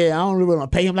 yeah, I don't really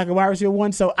want to pay him like a wide receiver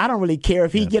 1, so I don't really care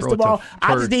if he gets the ball.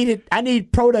 I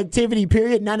need productivity,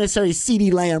 period, not necessarily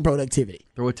CeeDee Lamb productivity.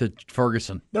 Throw it to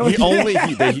Ferguson.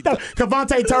 Kevontae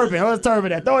Turpin. What's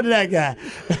Turpin at? Throw it to that guy.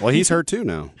 Well, he's hurt too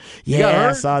now.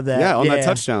 I saw that. Yeah, on that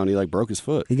touchdown, he broke his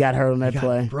foot. He got hurt on that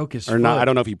play. Broke his foot. Or not, I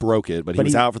don't know if he broke it, but he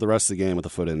was out for the rest of the game with a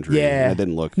foot injury. Yeah. And it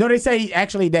didn't look. No, they say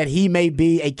actually that he may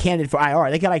be a candidate for IR.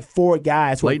 They got like 4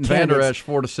 guys. Leighton Vander Esch,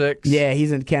 4 to 6. Yeah,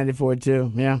 he's a candidate for it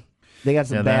too. Yeah. They got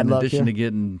some bad luck. In addition to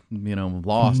getting,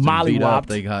 lost and beat up,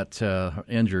 they got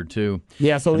injured too.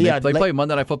 Yeah, they play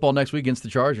Monday Night Football next week against the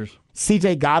Chargers.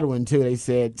 C.J. Godwin too. They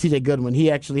said C.J. Goodwin.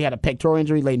 He actually had a pectoral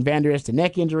injury. Leighton Vander Esch, the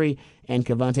neck injury, and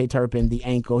Kevontae Turpin, the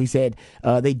ankle. He said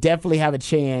they definitely have a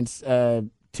chance to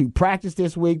practice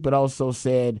this week, but also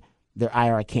said they're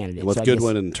IR candidates. With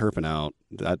Goodwin and Turpin out,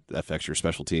 that affects your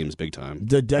special teams big time.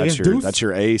 That's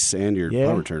your ace and your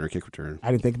punt returner, kick return. I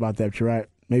didn't think about that. You're right.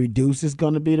 Maybe Deuce is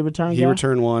going to be the return guy? He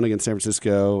returned 1 against San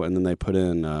Francisco, and then they put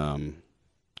in, I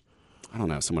don't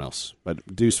know, someone else. But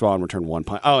Deuce Vaughn returned 1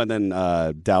 punt. Oh, and then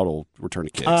Dowd will return a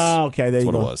kick. Oh, okay. There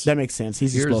you go. What it was. That makes sense.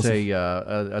 He's Here's explosive.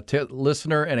 a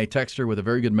listener and a texter with a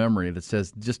very good memory that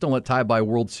says, just don't let Ty buy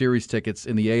World Series tickets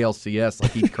in the ALCS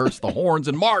like he cursed the Horns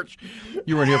in March.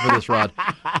 You weren't here for this, Rod.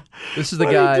 This is the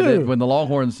guy that when the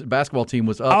Longhorns basketball team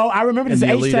was up. Oh, I remember this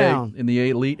H-Town. In the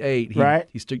Elite Eight.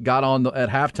 He got on at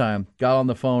halftime, got on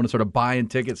the phone and started buying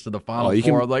tickets to the Final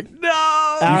Four. I'm like,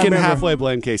 no! You can halfway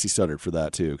blame Casey Studdard for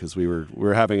that, too, because we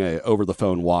were having a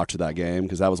over-the-phone watch of that game,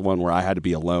 because that was one where I had to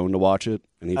be alone to watch it,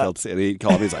 and he called me,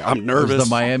 he's like, I'm nervous. It was the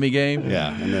Miami game?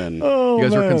 Yeah, and then you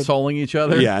guys were consoling each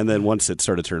other? Yeah, and then once it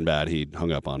started to turn bad, he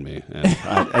hung up on me,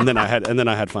 and then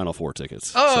I had Final Four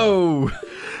tickets. Oh! So.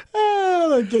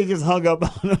 He just hung up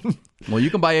on him. Well, you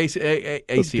can buy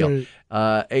ALCS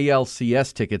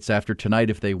tickets after tonight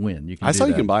if they win. I saw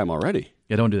you can buy them already.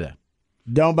 Yeah, don't do that.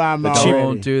 Don't buy them already.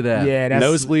 Don't do that. Yeah,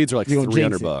 nosebleeds are like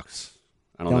 $300.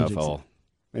 I don't know if I'll.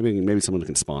 Maybe someone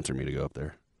can sponsor me to go up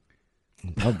there.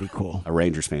 That'd be cool. A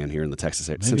Rangers fan here in the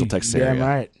Central Texas area. Damn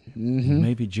right. Mm-hmm.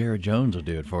 Maybe Jared Jones will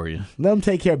do it for you. Let them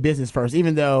take care of business first.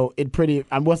 Even though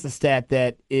what's the stat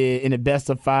that in the best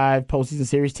of 5 postseason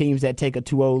series teams that take a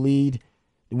 2-0 lead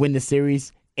win the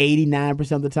series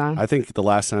 89% of the time? I think the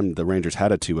last time the Rangers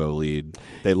had a 2-0 lead,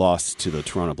 they lost to the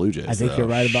Toronto Blue Jays. I think you're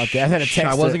right about that. I had a text.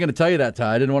 I wasn't going to tell you that,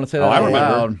 Ty. I didn't want to say that. I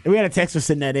remember. We had a texter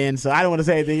sending that in, so I don't want to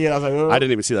say anything. I was like, I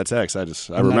didn't even see that text.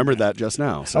 I remembered that just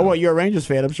now. So. Oh, well, you're a Rangers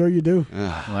fan. I'm sure you do.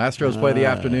 Well, Astros play the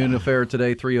afternoon affair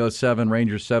today, 3:07.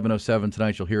 Rangers 7:07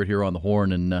 tonight. You'll hear it here on the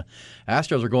Horn. And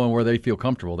Astros are going where they feel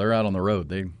comfortable. They're out on the road.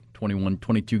 They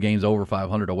 22 games over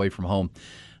 500 away from home.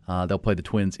 They'll play the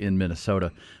Twins in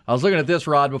Minnesota. I was looking at this,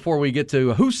 Rod, before we get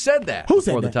to Who Said That?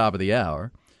 Before the top of the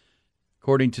hour.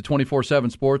 According to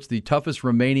 24/7 Sports, the toughest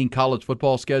remaining college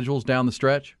football schedules down the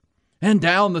stretch. And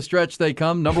down the stretch they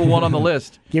come. Number 1 on the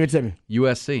list. Give it to me.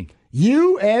 USC.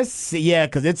 USC, yeah,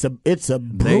 because it's a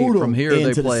brutal from here end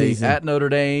they to play the season. at Notre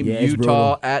Dame,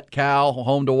 Utah, at Cal,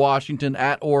 home to Washington,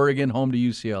 at Oregon, home to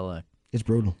UCLA. It's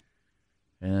brutal.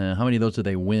 How many of those did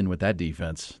they win with that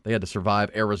defense? They had to survive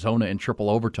Arizona in triple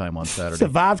overtime on Saturday.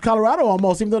 Survived Colorado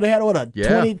almost, even though they had a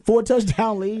 24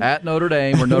 touchdown lead. At Notre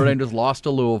Dame, where Notre Dame just lost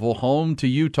to Louisville. Home to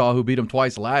Utah, who beat them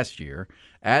twice last year.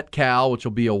 At Cal, which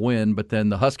will be a win. But then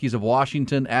the Huskies of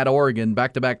Washington, at Oregon,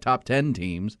 back-to-back top 10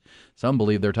 teams. Some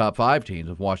believe they're top 5 teams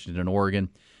with Washington and Oregon.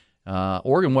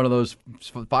 Oregon, one of those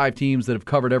 5 teams that have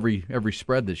covered every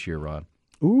spread this year, Rod.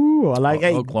 Ooh, I like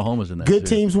it. Oklahoma's in there, Good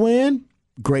too. Teams win,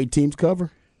 great teams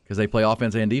cover. Because they play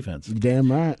offense and defense.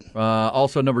 Damn right.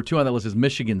 Also, number 2 on that list is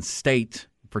Michigan State.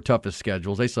 for toughest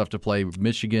schedules. They still have to play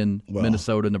Michigan,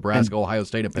 Minnesota, Nebraska, Ohio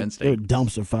State, and Penn State. They're a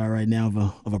dumpster fire right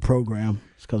now of a program.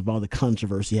 It's because of all the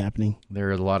controversy happening.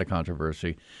 There is a lot of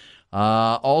controversy.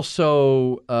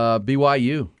 Also,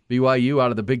 BYU. BYU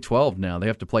out of the Big 12 now. They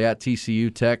have to play at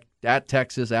TCU, Tech, at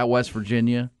Texas, at West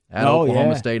Virginia, at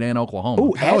Oklahoma State, and Oklahoma.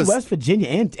 Ooh, at West Virginia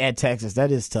and at Texas.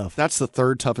 That is tough. That's the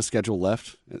third toughest schedule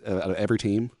left out of every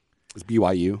team is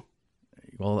BYU.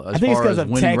 Well, I think far it's as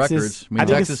winning Texas, records, I mean,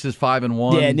 Texas is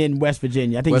 5-1. Yeah, and then West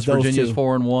Virginia. I think West Virginia is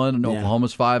 4-1, and Yeah.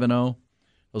 Oklahoma's 5-0.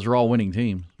 Those are all winning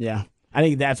teams. Yeah, I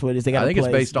think that's what it is. They got. I think it's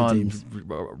based on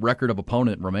record of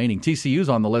opponent remaining. TCU's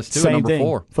on the list too, at number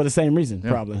 4 for the same reason,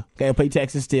 probably. They play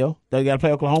Texas still. They got to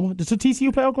play Oklahoma. Does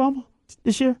TCU play Oklahoma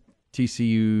this year?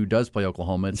 TCU does play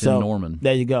Oklahoma. It's in Norman.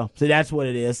 There you go. So that's what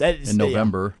it is. In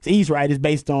November. So he's right. It's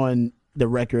based on the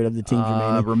record of the teams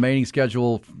remaining. Remaining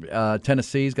schedule: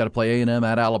 Tennessee's got to play A&M,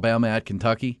 at Alabama, at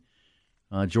Kentucky,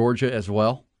 Georgia as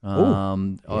well.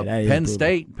 Penn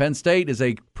State. Penn State is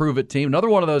a prove-it team. Another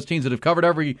one of those teams that have covered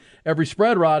every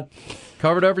spread, Rod.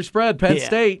 Covered every spread. Penn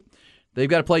State. They've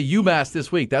got to play UMass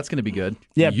this week. That's going to be good.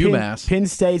 Yeah, UMass. Penn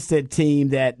State's the team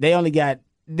that they only got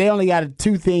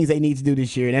 2 things they need to do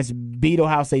this year, and that's beat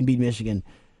Ohio State and beat Michigan.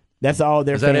 That's all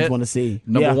their fans want to see.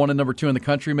 Number 1 and number 2 in the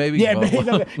country, maybe? Yeah,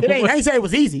 I ain't say it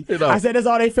was easy. I said that's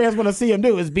all their fans want to see them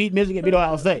do is beat Michigan, beat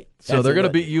Ohio State. So they're going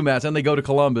to beat UMass, and they go to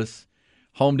Columbus,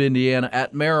 home to Indiana,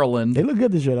 at Maryland. They look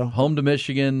good this year, though. Home to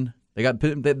Michigan.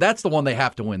 That's the one they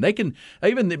have to win. They can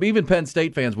even Penn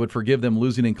State fans would forgive them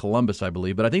losing in Columbus, I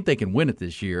believe, but I think they can win it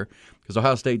this year because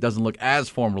Ohio State doesn't look as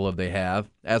formidable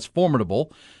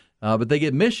but they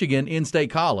get Michigan in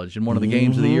State College in one of the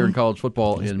games of the year in college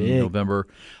football in November.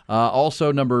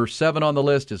 Also, number 7 on the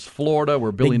list is Florida,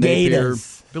 where Billy Napier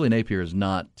is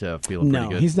not feeling pretty good. No,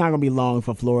 he's not going to be long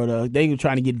for Florida. They're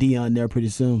trying to get Deion there pretty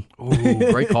soon.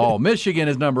 Ooh, great call. Michigan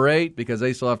is number 8 because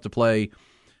they still have to play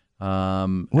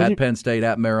at Penn State,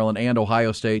 at Maryland, and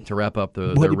Ohio State to wrap up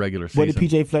their regular season. What did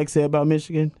P.J. Fleck say about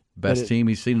Michigan? Best team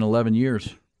he's seen in 11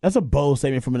 years. That's a bold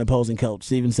statement from an opposing coach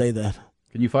to even say that.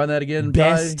 Can you find that again?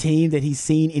 Best team that he's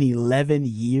seen in 11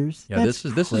 years? Yeah, this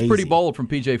is pretty bold from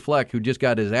P.J. Fleck, who just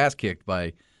got his ass kicked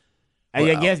by...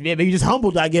 I guess, maybe just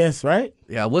humbled, I guess, right?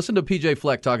 Yeah, listen to P.J.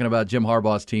 Fleck talking about Jim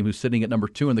Harbaugh's team, who's sitting at number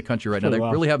 2 in the country right now. They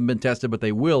really haven't been tested, but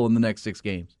they will in the next 6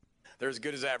 games. They're as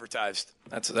good as advertised.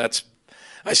 That's.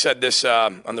 I said this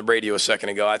on the radio a second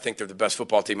ago. I think they're the best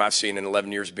football team I've seen in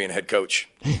 11 years of being a head coach.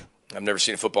 I've never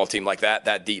seen a football team like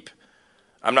that deep.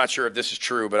 I'm not sure if this is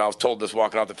true, but I was told this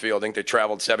walking off the field. I think they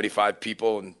traveled 75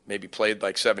 people and maybe played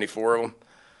like 74 of them.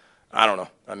 I don't know.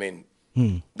 I mean,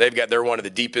 they're one of the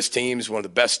deepest teams, one of the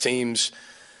best teams,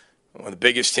 one of the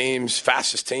biggest teams,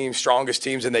 fastest teams, strongest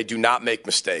teams, and they do not make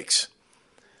mistakes.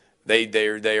 They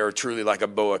are truly like a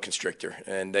boa constrictor,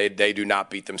 and they do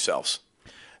not beat themselves.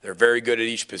 They're very good at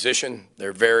each position.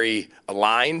 They're very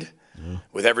aligned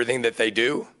with everything that they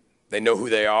do. They know who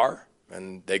they are,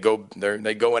 and they go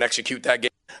and execute that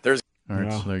game. All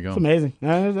right, so there you go. It's amazing.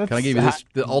 Can I give you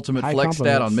the ultimate flex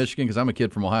stat on Michigan? Because I'm a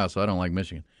kid from Ohio, so I don't like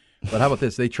Michigan. But how about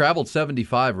this? They traveled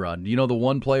 75, Rod. Do you know the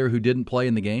one player who didn't play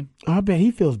in the game? I bet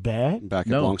he feels bad.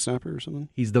 Backup long snapper or something?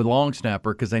 He's the long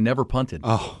snapper because they never punted.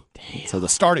 Oh, damn. So the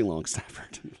starting long snapper.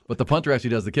 But the punter actually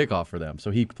does the kickoff for them,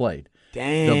 so he played.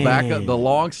 Damn. The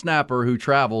long snapper who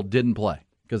traveled didn't play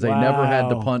because they never had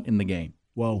to punt in the game.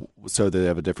 Whoa. So they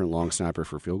have a different long snapper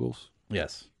for field goals?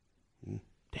 Yes.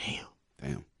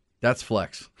 Damn. That's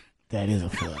flex. That is a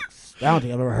flex. I don't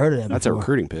think I've ever heard of that That's before. a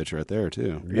recruiting pitch right there,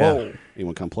 too. Yeah. Whoa.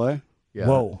 Anyone come play? Yeah.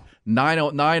 Whoa.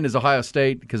 9 is Ohio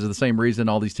State because of the same reason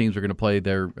all these teams are going to play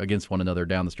there against one another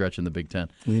down the stretch in the Big Ten.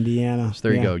 Indiana. So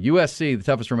there you go. USC, the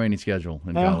toughest remaining schedule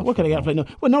in college what could they got to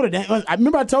play? Well, Notre Dame. I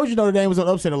remember I told you Notre Dame was on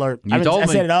upset alert. I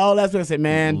said it all last week. I said,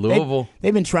 man, Louisville.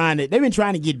 They've been trying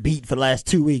to get beat for the last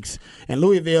 2 weeks, and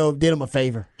Louisville did them a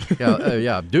favor.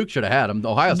 Yeah. Duke should have had them.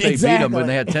 Ohio State beat them when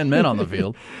they had 10 men on the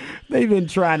field. They've been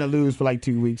trying to lose for like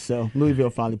 2 weeks, so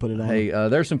Louisville finally put it on. Hey,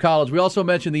 there's some college. We also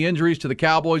mentioned the injuries to the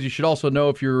Cowboys. You should also know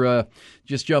if you're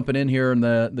just jumping in here in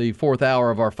the fourth hour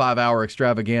of our 5-hour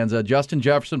extravaganza. Justin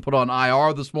Jefferson put on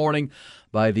IR this morning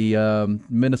by the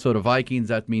Minnesota Vikings.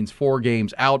 That means 4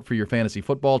 games out for your fantasy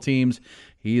football teams.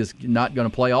 He is not going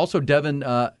to play. Also, Devin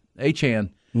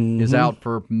Achane is out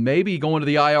for maybe going to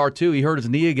the IR too. He hurt his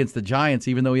knee against the Giants,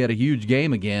 even though he had a huge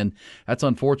game again. That's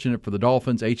unfortunate for the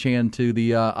Dolphins. Achane to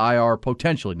the IR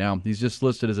potentially. Now, he's just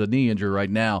listed as a knee injury right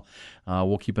now.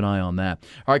 We'll keep an eye on that.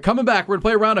 All right, coming back, we're going to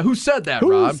play around. Who said that,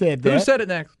 Rob? Who said that? Who said it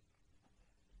next?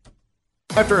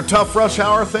 After a tough rush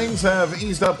hour, things have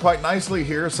eased up quite nicely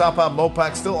here. Southbound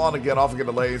Mopac still on again, off again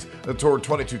delays toward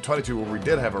 2222 where we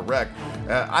did have a wreck.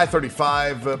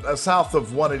 I-35 south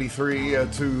of 183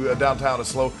 to downtown is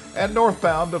slow. And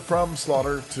northbound from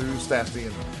Slaughter to Stastny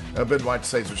and Ben White to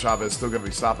Cesar Chavez still going to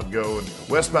be stop and go. And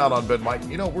westbound on Ben White,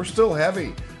 we're still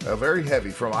heavy. Very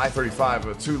heavy from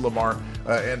I-35 to Lamar.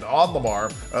 And on Lamar,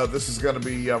 this is going to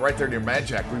be right there near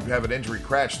Manjack. We have an injury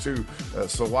crash too,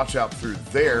 so watch out through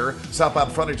there.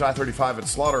 Southbound frontage I-35 at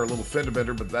Slaughter, a little fender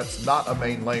bender, but that's not a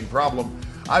main lane problem.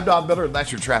 I'm Don Miller, and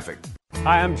that's your traffic.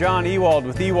 Hi, I'm John Ewald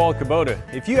with Ewald Kubota.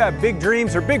 If you have big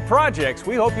dreams or big projects,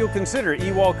 we hope you'll consider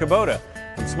Ewald Kubota.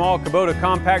 From small Kubota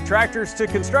compact tractors to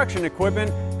construction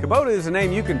equipment, Kubota is a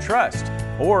name you can trust.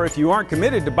 Or if you aren't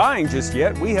committed to buying just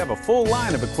yet, we have a full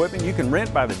line of equipment you can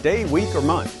rent by the day, week, or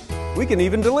month. We can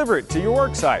even deliver it to your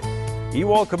work site.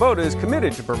 Ewald Kubota is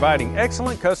committed to providing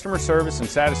excellent customer service and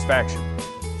satisfaction.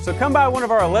 So come by one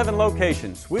of our 11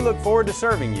 locations. We look forward to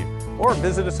serving you. Or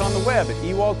visit us on the web at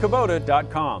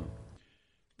ewaldkubota.com.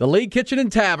 The League Kitchen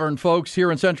and Tavern, folks,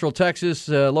 here in Central Texas,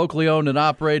 locally owned and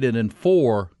operated in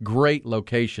 4 great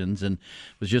locations, and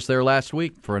was just there last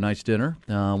week for a nice dinner,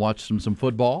 watched some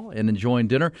football, and enjoying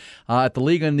dinner at the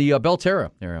League in the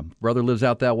Belterra area. Brother lives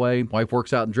out that way. Wife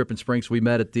works out in Dripping Springs. We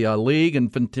met at the League,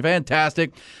 and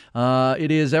fantastic.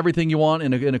 It is everything you want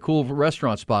in a cool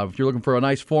restaurant spot. If you're looking for a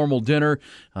nice formal dinner,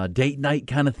 date night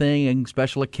kind of thing, and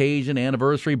special occasion,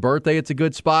 anniversary, birthday, it's a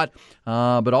good spot.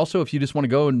 But also, if you just want to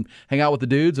go and hang out with the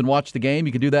dudes and watch the game,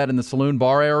 you can do that in the saloon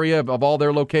bar area of all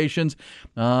their locations.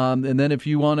 And then if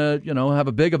you want to, have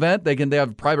a big event, they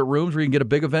have private rooms where you can get a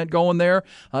big event going there.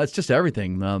 It's just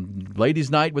everything.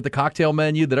 Ladies' night with the cocktail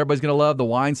menu that everybody's going to love, the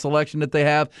wine selection that they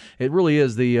have. It really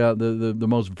is the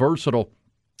most versatile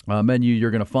menu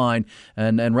you're going to find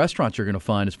and restaurants you're going to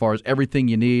find as far as everything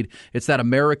you need. It's that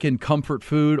American comfort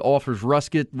food, offers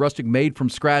rustic made from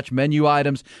scratch menu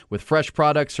items with fresh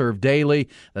products served daily.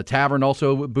 The tavern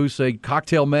also boasts a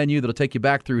cocktail menu that'll take you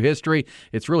back through history.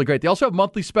 It's really great. They also have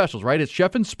monthly specials, right? It's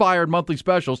chef-inspired monthly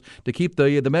specials to keep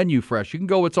the menu fresh. You can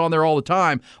go what's on there all the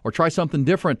time or try something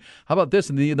different. How about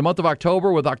this? In the month of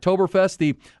October with Oktoberfest,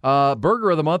 the burger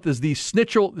of the month is the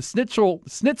schnitzel,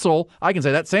 I can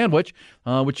say that, sandwich,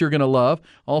 which you're going to love.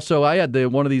 Also, I had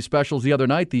one of these specials the other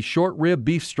night, the short rib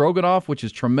beef stroganoff, which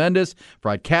is tremendous.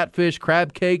 Fried catfish,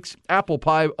 crab cakes, apple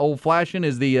pie old fashioned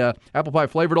is the apple pie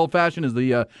flavored old fashioned is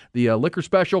the liquor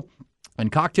special.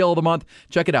 And cocktail of the month,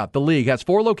 check it out. The League has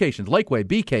 4 locations: Lakeway,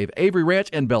 Bee Cave, Avery Ranch,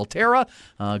 and Belterra.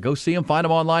 Go see them. Find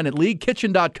them online at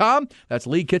leaguekitchen.com. That's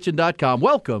leaguekitchen.com.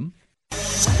 Welcome.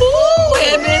 Ooh,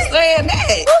 and been saying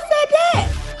that. Who said that?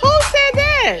 Who said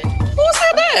that? Who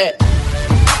said that?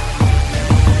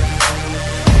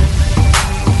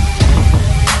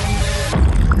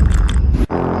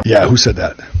 Yeah, who said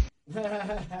that?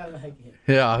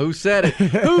 Yeah, who said it?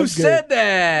 Who said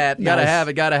that? Nice.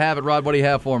 Gotta have it. Rod, what do you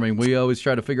have for me? We always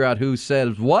try to figure out who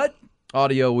said what.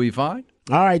 Audio we find.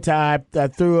 All right, Ty. I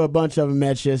threw a bunch of them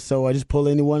at you, so I just pull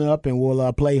anyone up and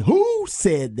we'll play Who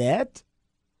Said That?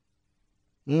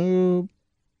 1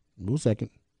 second.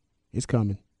 It's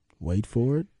coming. Wait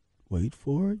for it.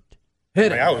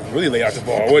 Hit it. I was really late out the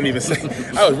ball. I wouldn't even say.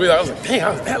 I was like, dang, I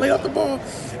was that late out the ball.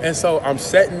 And so I'm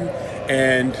setting,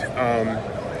 and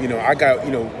I got,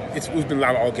 it's been a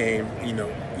lot all game. In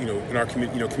our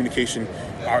communication,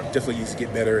 definitely needs to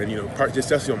get better. And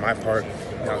especially on my part,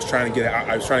 I was trying to get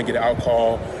an out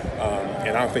call,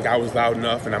 and I don't think I was loud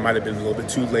enough, and I might have been a little bit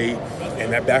too late.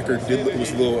 And that backer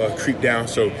was a little creeped down,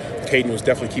 so Caden was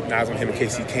definitely keeping eyes on him in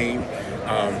case he came.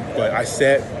 But I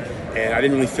set, and I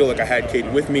didn't really feel like I had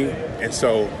Caden with me, and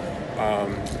so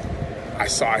I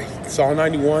saw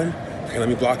 91. Okay, let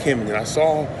me block him, and then I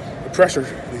saw the pressure,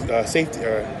 either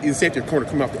safety or corner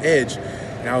coming off the edge,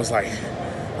 and I was like,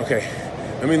 okay,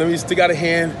 let me stick out a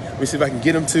hand. Let me see if I can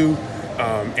get him to.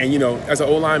 And as an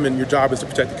O-lineman, your job is to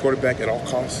protect the quarterback at all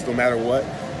costs, no matter what.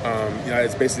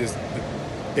 It's basically the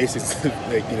basics,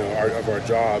 of our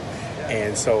job.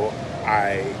 And so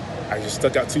I just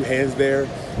stuck out 2 hands there,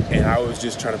 and I was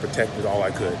just trying to protect with all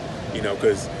I could,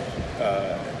 because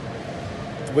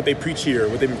what they've been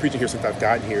preaching here since I've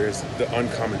gotten here is the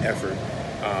uncommon effort.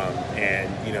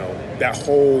 That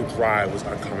whole drive was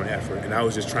uncommon effort, and I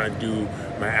was just trying to do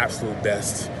my absolute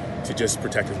best to just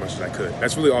protect as much as I could.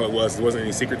 That's really all it was. There wasn't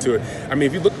any secret to it. I mean,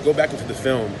 if you go back into the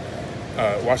film,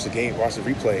 watch the game, watch the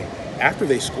replay, after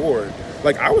they scored,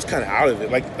 I was kind of out of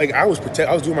it. I was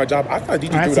doing my job. I thought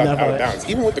DJ threw it out of bounds.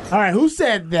 Even with the all right, who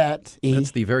said that?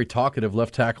 That's the very talkative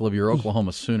left tackle of your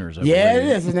Oklahoma Sooners. I believe. It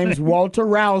is. His name is Walter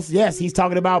Rouse. Yes, he's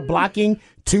talking about blocking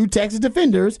 2 Texas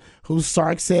defenders who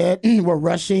Sark said were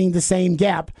rushing the same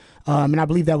gap And I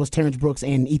believe that was Terrence Brooks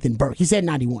and Ethan Burke. He said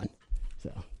 91.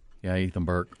 So Yeah, Ethan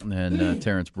Burke and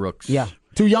Terrence Brooks. Yeah.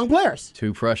 2 young players.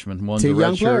 2 freshmen. One's 2 a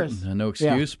young red shirt. players. No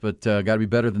excuse, but got to be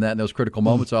better than that in those critical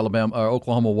moments.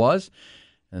 Oklahoma was,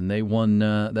 and they won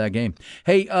that game.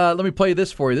 Hey, let me play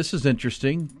this for you. This is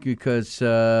interesting because,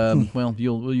 well,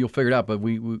 you'll figure it out. But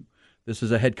this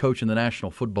is a head coach in the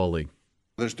National Football League.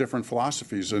 There's different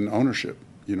philosophies in ownership.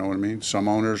 You know what I mean? Some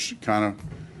owners kind of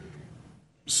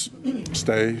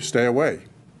stay away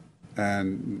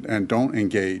and don't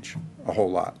engage a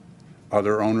whole lot.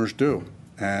 Other owners do,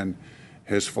 and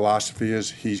his philosophy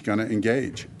is he's going to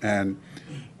engage. And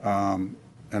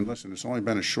listen, it's only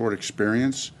been a short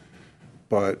experience,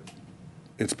 but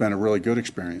it's been a really good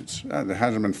experience. It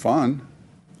hasn't been fun.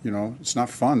 You know, it's not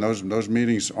fun. Those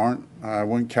meetings aren't. I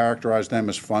wouldn't characterize them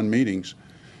as fun meetings.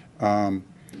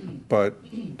 But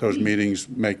those meetings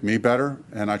make me better,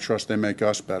 and I trust they make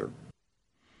us better.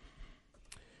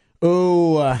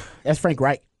 Oh, that's Frank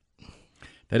Reich.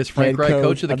 That is Frank Reich,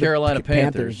 coach of the Carolina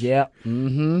Panthers. Yeah.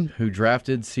 Mm-hmm. Who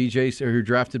drafted who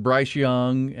drafted Bryce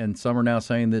Young, and some are now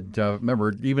saying that.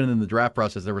 Remember, even in the draft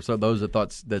process, there were those that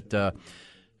thought that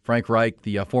Frank Reich,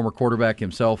 the former quarterback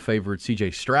himself, favored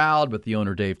C.J. Stroud, but the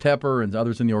owner Dave Tepper and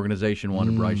others in the organization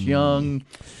wanted Bryce Young.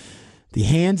 The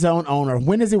hands-on owner.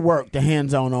 When does it work? The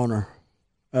hands-on owner.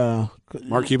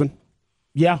 Mark Cuban.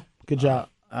 Yeah. Good job.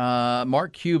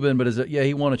 Mark Cuban, but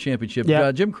he won a championship.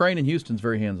 Yeah. Jim Crane in Houston's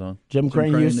very hands-on. Jim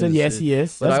Crane Houston, yes, he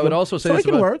is. But I would also say this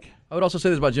work. I would also say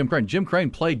this about Jim Crane. Jim Crane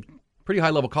played pretty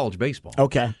high-level college baseball.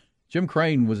 Okay. Jim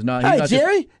Crane was not.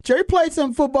 Hey, Jerry played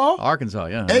some football. Arkansas,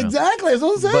 yeah. Exactly, that's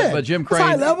what I'm saying. But Jim Crane,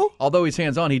 high level. Although he's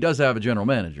hands-on, he does have a general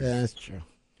manager. Yeah, that's true.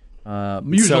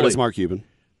 Usually, so does Mark Cuban.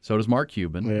 So does Mark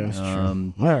Cuban. Yeah, that's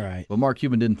true. All right. But Mark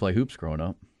Cuban didn't play hoops growing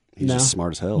up. He's just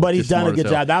smart as hell. But he's done a good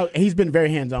job. He's been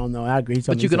very hands-on, though. I agree.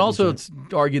 But you can also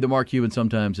argue that Mark Cuban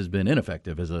sometimes has been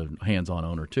ineffective as a hands-on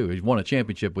owner, too. He won a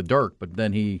championship with Dirk, but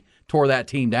then he tore that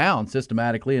team down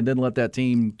systematically and didn't let that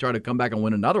team try to come back and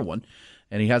win another one.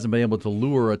 And he hasn't been able to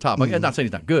lure a top. I'm not saying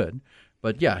he's not good,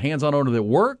 but, yeah, hands-on owner that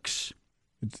works.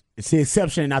 It's the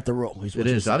exception and not the rule. It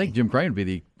is. I think Jim Crane would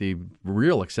be the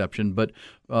real exception. But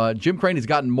Jim Crane has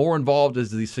gotten more involved as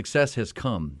the success has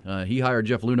come. He hired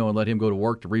Jeff Luhnow and let him go to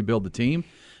work to rebuild the team.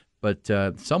 But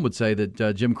some would say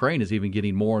that Jim Crane is even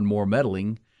getting more and more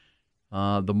meddling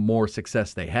the more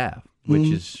success they have, which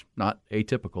is not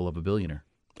atypical of a billionaire.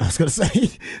 I was going to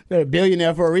say, they're a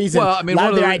billionaire for a reason. Well, I mean, a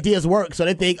lot of their ideas work, so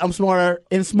they think I'm smarter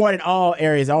and smart in all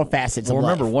areas, all facets of life.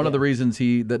 Remember, one of the reasons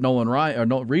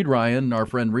that Reed Ryan, our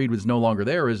friend Reed, was no longer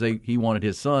there is he wanted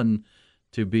his son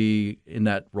to be in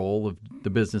that role of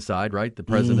the business side, right, the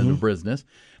president of business.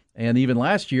 And even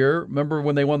last year, remember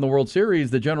when they won the World Series,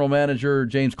 the general manager,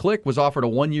 James Click, was offered a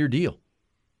 1-year deal.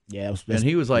 Yeah, and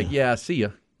he was like, yeah, see ya.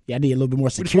 Yeah, I need a little bit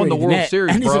more security. We just won the World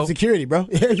Series, I need some security, bro.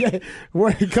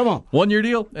 Come on. 1-year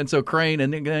deal. And so Crane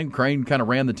kind of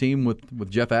ran the team with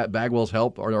Jeff Bagwell's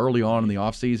help early on in the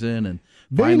offseason. And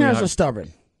billionaires are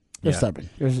stubborn. They're stubborn.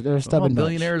 They're stubborn.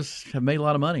 Billionaires have made a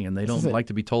lot of money, and they don't like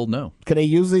to be told no.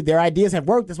 Because their ideas have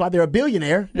worked. That's why they're a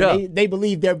billionaire. Yeah. They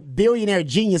believe their billionaire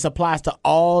genius applies to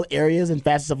all areas and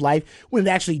facets of life when it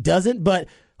actually doesn't. But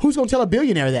who's going to tell a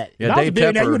billionaire that? Yeah, if I was a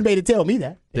billionaire, you wouldn't be able to tell me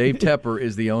that. Dave Tepper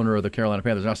is the owner of the Carolina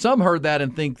Panthers. Now, some heard that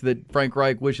and think that Frank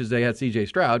Reich wishes they had C.J.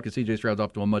 Stroud because C.J. Stroud's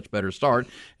off to a much better start,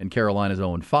 and Carolina's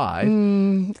 0-5. I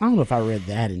don't know if I read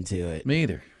that into it. Me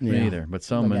either. But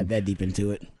some I got that deep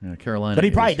into it. Carolina. But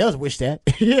he probably does wish that.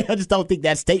 I just don't think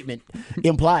that statement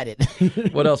implied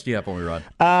it. What else do you have for me, Rod?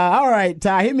 All right,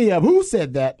 Ty, hit me up. Who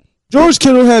said that? George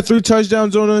Kittle had 3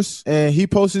 touchdowns on us, and he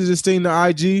posted this thing to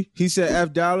IG. He said,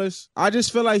 F Dallas. I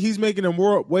just feel like he's making it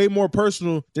way more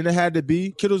personal than it had to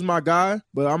be. Kittle's my guy,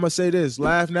 but I'm going to say this.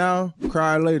 Laugh now,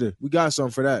 cry later. We got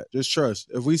something for that. Just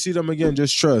trust. If we see them again,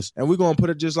 just trust. And we're going to put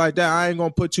it just like that. I ain't going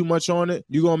to put too much on it.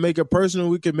 You're going to make it personal.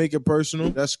 We can make it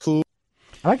personal. That's cool.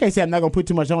 Like I said, I'm not going to put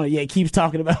too much on it. Yeah, he keeps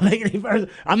talking about making it personal.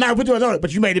 I'm not going to put too much on it,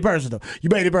 but you made it personal.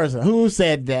 Who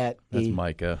said that? That's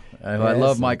Micah. I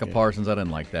love Micah Parsons. I didn't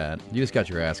like that. You just got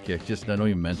your ass kicked. Just don't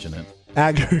even mention it. I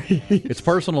agree. It's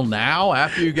personal now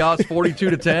after you got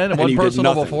 42-10 and wasn't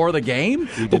personal before the game?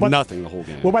 You did nothing the whole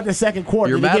game. What about the second quarter?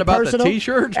 You're did mad it get about personal? the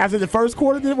T-shirt? After the first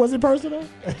quarter, was it personal?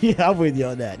 Yeah, I'm with you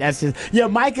on that. That's just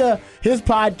Micah, his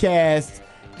podcast,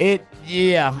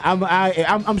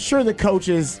 I'm sure the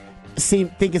coaches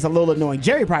think it's a little annoying.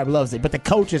 Jerry probably loves it, but the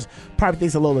coaches probably think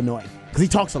it's a little annoying because he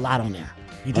talks a lot on there.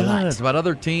 He does about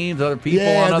other teams, other people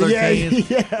on other teams.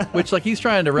 Yeah. Which, he's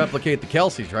trying to replicate the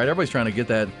Kelceys, right? Everybody's trying to get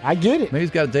that. I get it. Maybe he's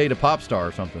got to date a pop star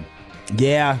or something.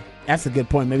 Yeah, that's a good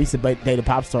point. Maybe he's a date a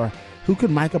pop star. Who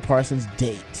could Micah Parsons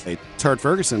date? Hey, Turd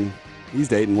Ferguson He's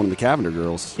dating one of the Cavender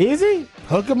girls. Is he?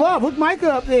 Hook him up. Hook Mike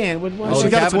up then. With one she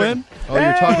got a twin? Oh,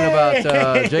 you're talking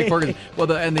about Jake Ferguson. Well,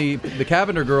 the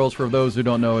Cavender girls, for those who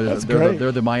don't know,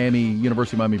 they're the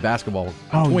University of Miami basketball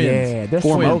twins. Yeah, they're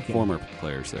former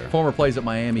players there. Former plays at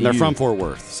Miami. They're from Fort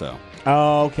Worth, so.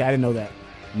 Oh, okay. I didn't know that.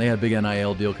 And they had a big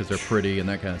NIL deal because they're pretty and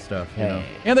that kind of stuff. You know?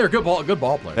 And they're good ball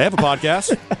players. They have a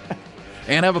podcast.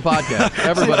 And have a podcast.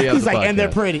 Everybody has He's a podcast. And they're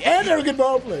pretty. And they're good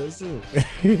ball players, too.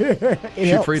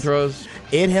 Shoot free throws.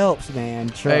 It helps, man.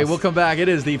 Trust. Hey, we'll come back. It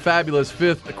is the fabulous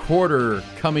fifth quarter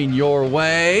coming your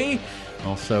way.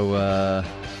 Also, we're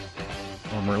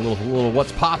a little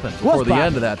what's popping before the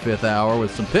end of that fifth hour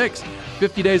with some picks.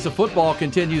 50 Days of Football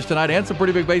continues tonight and some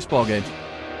pretty big baseball games.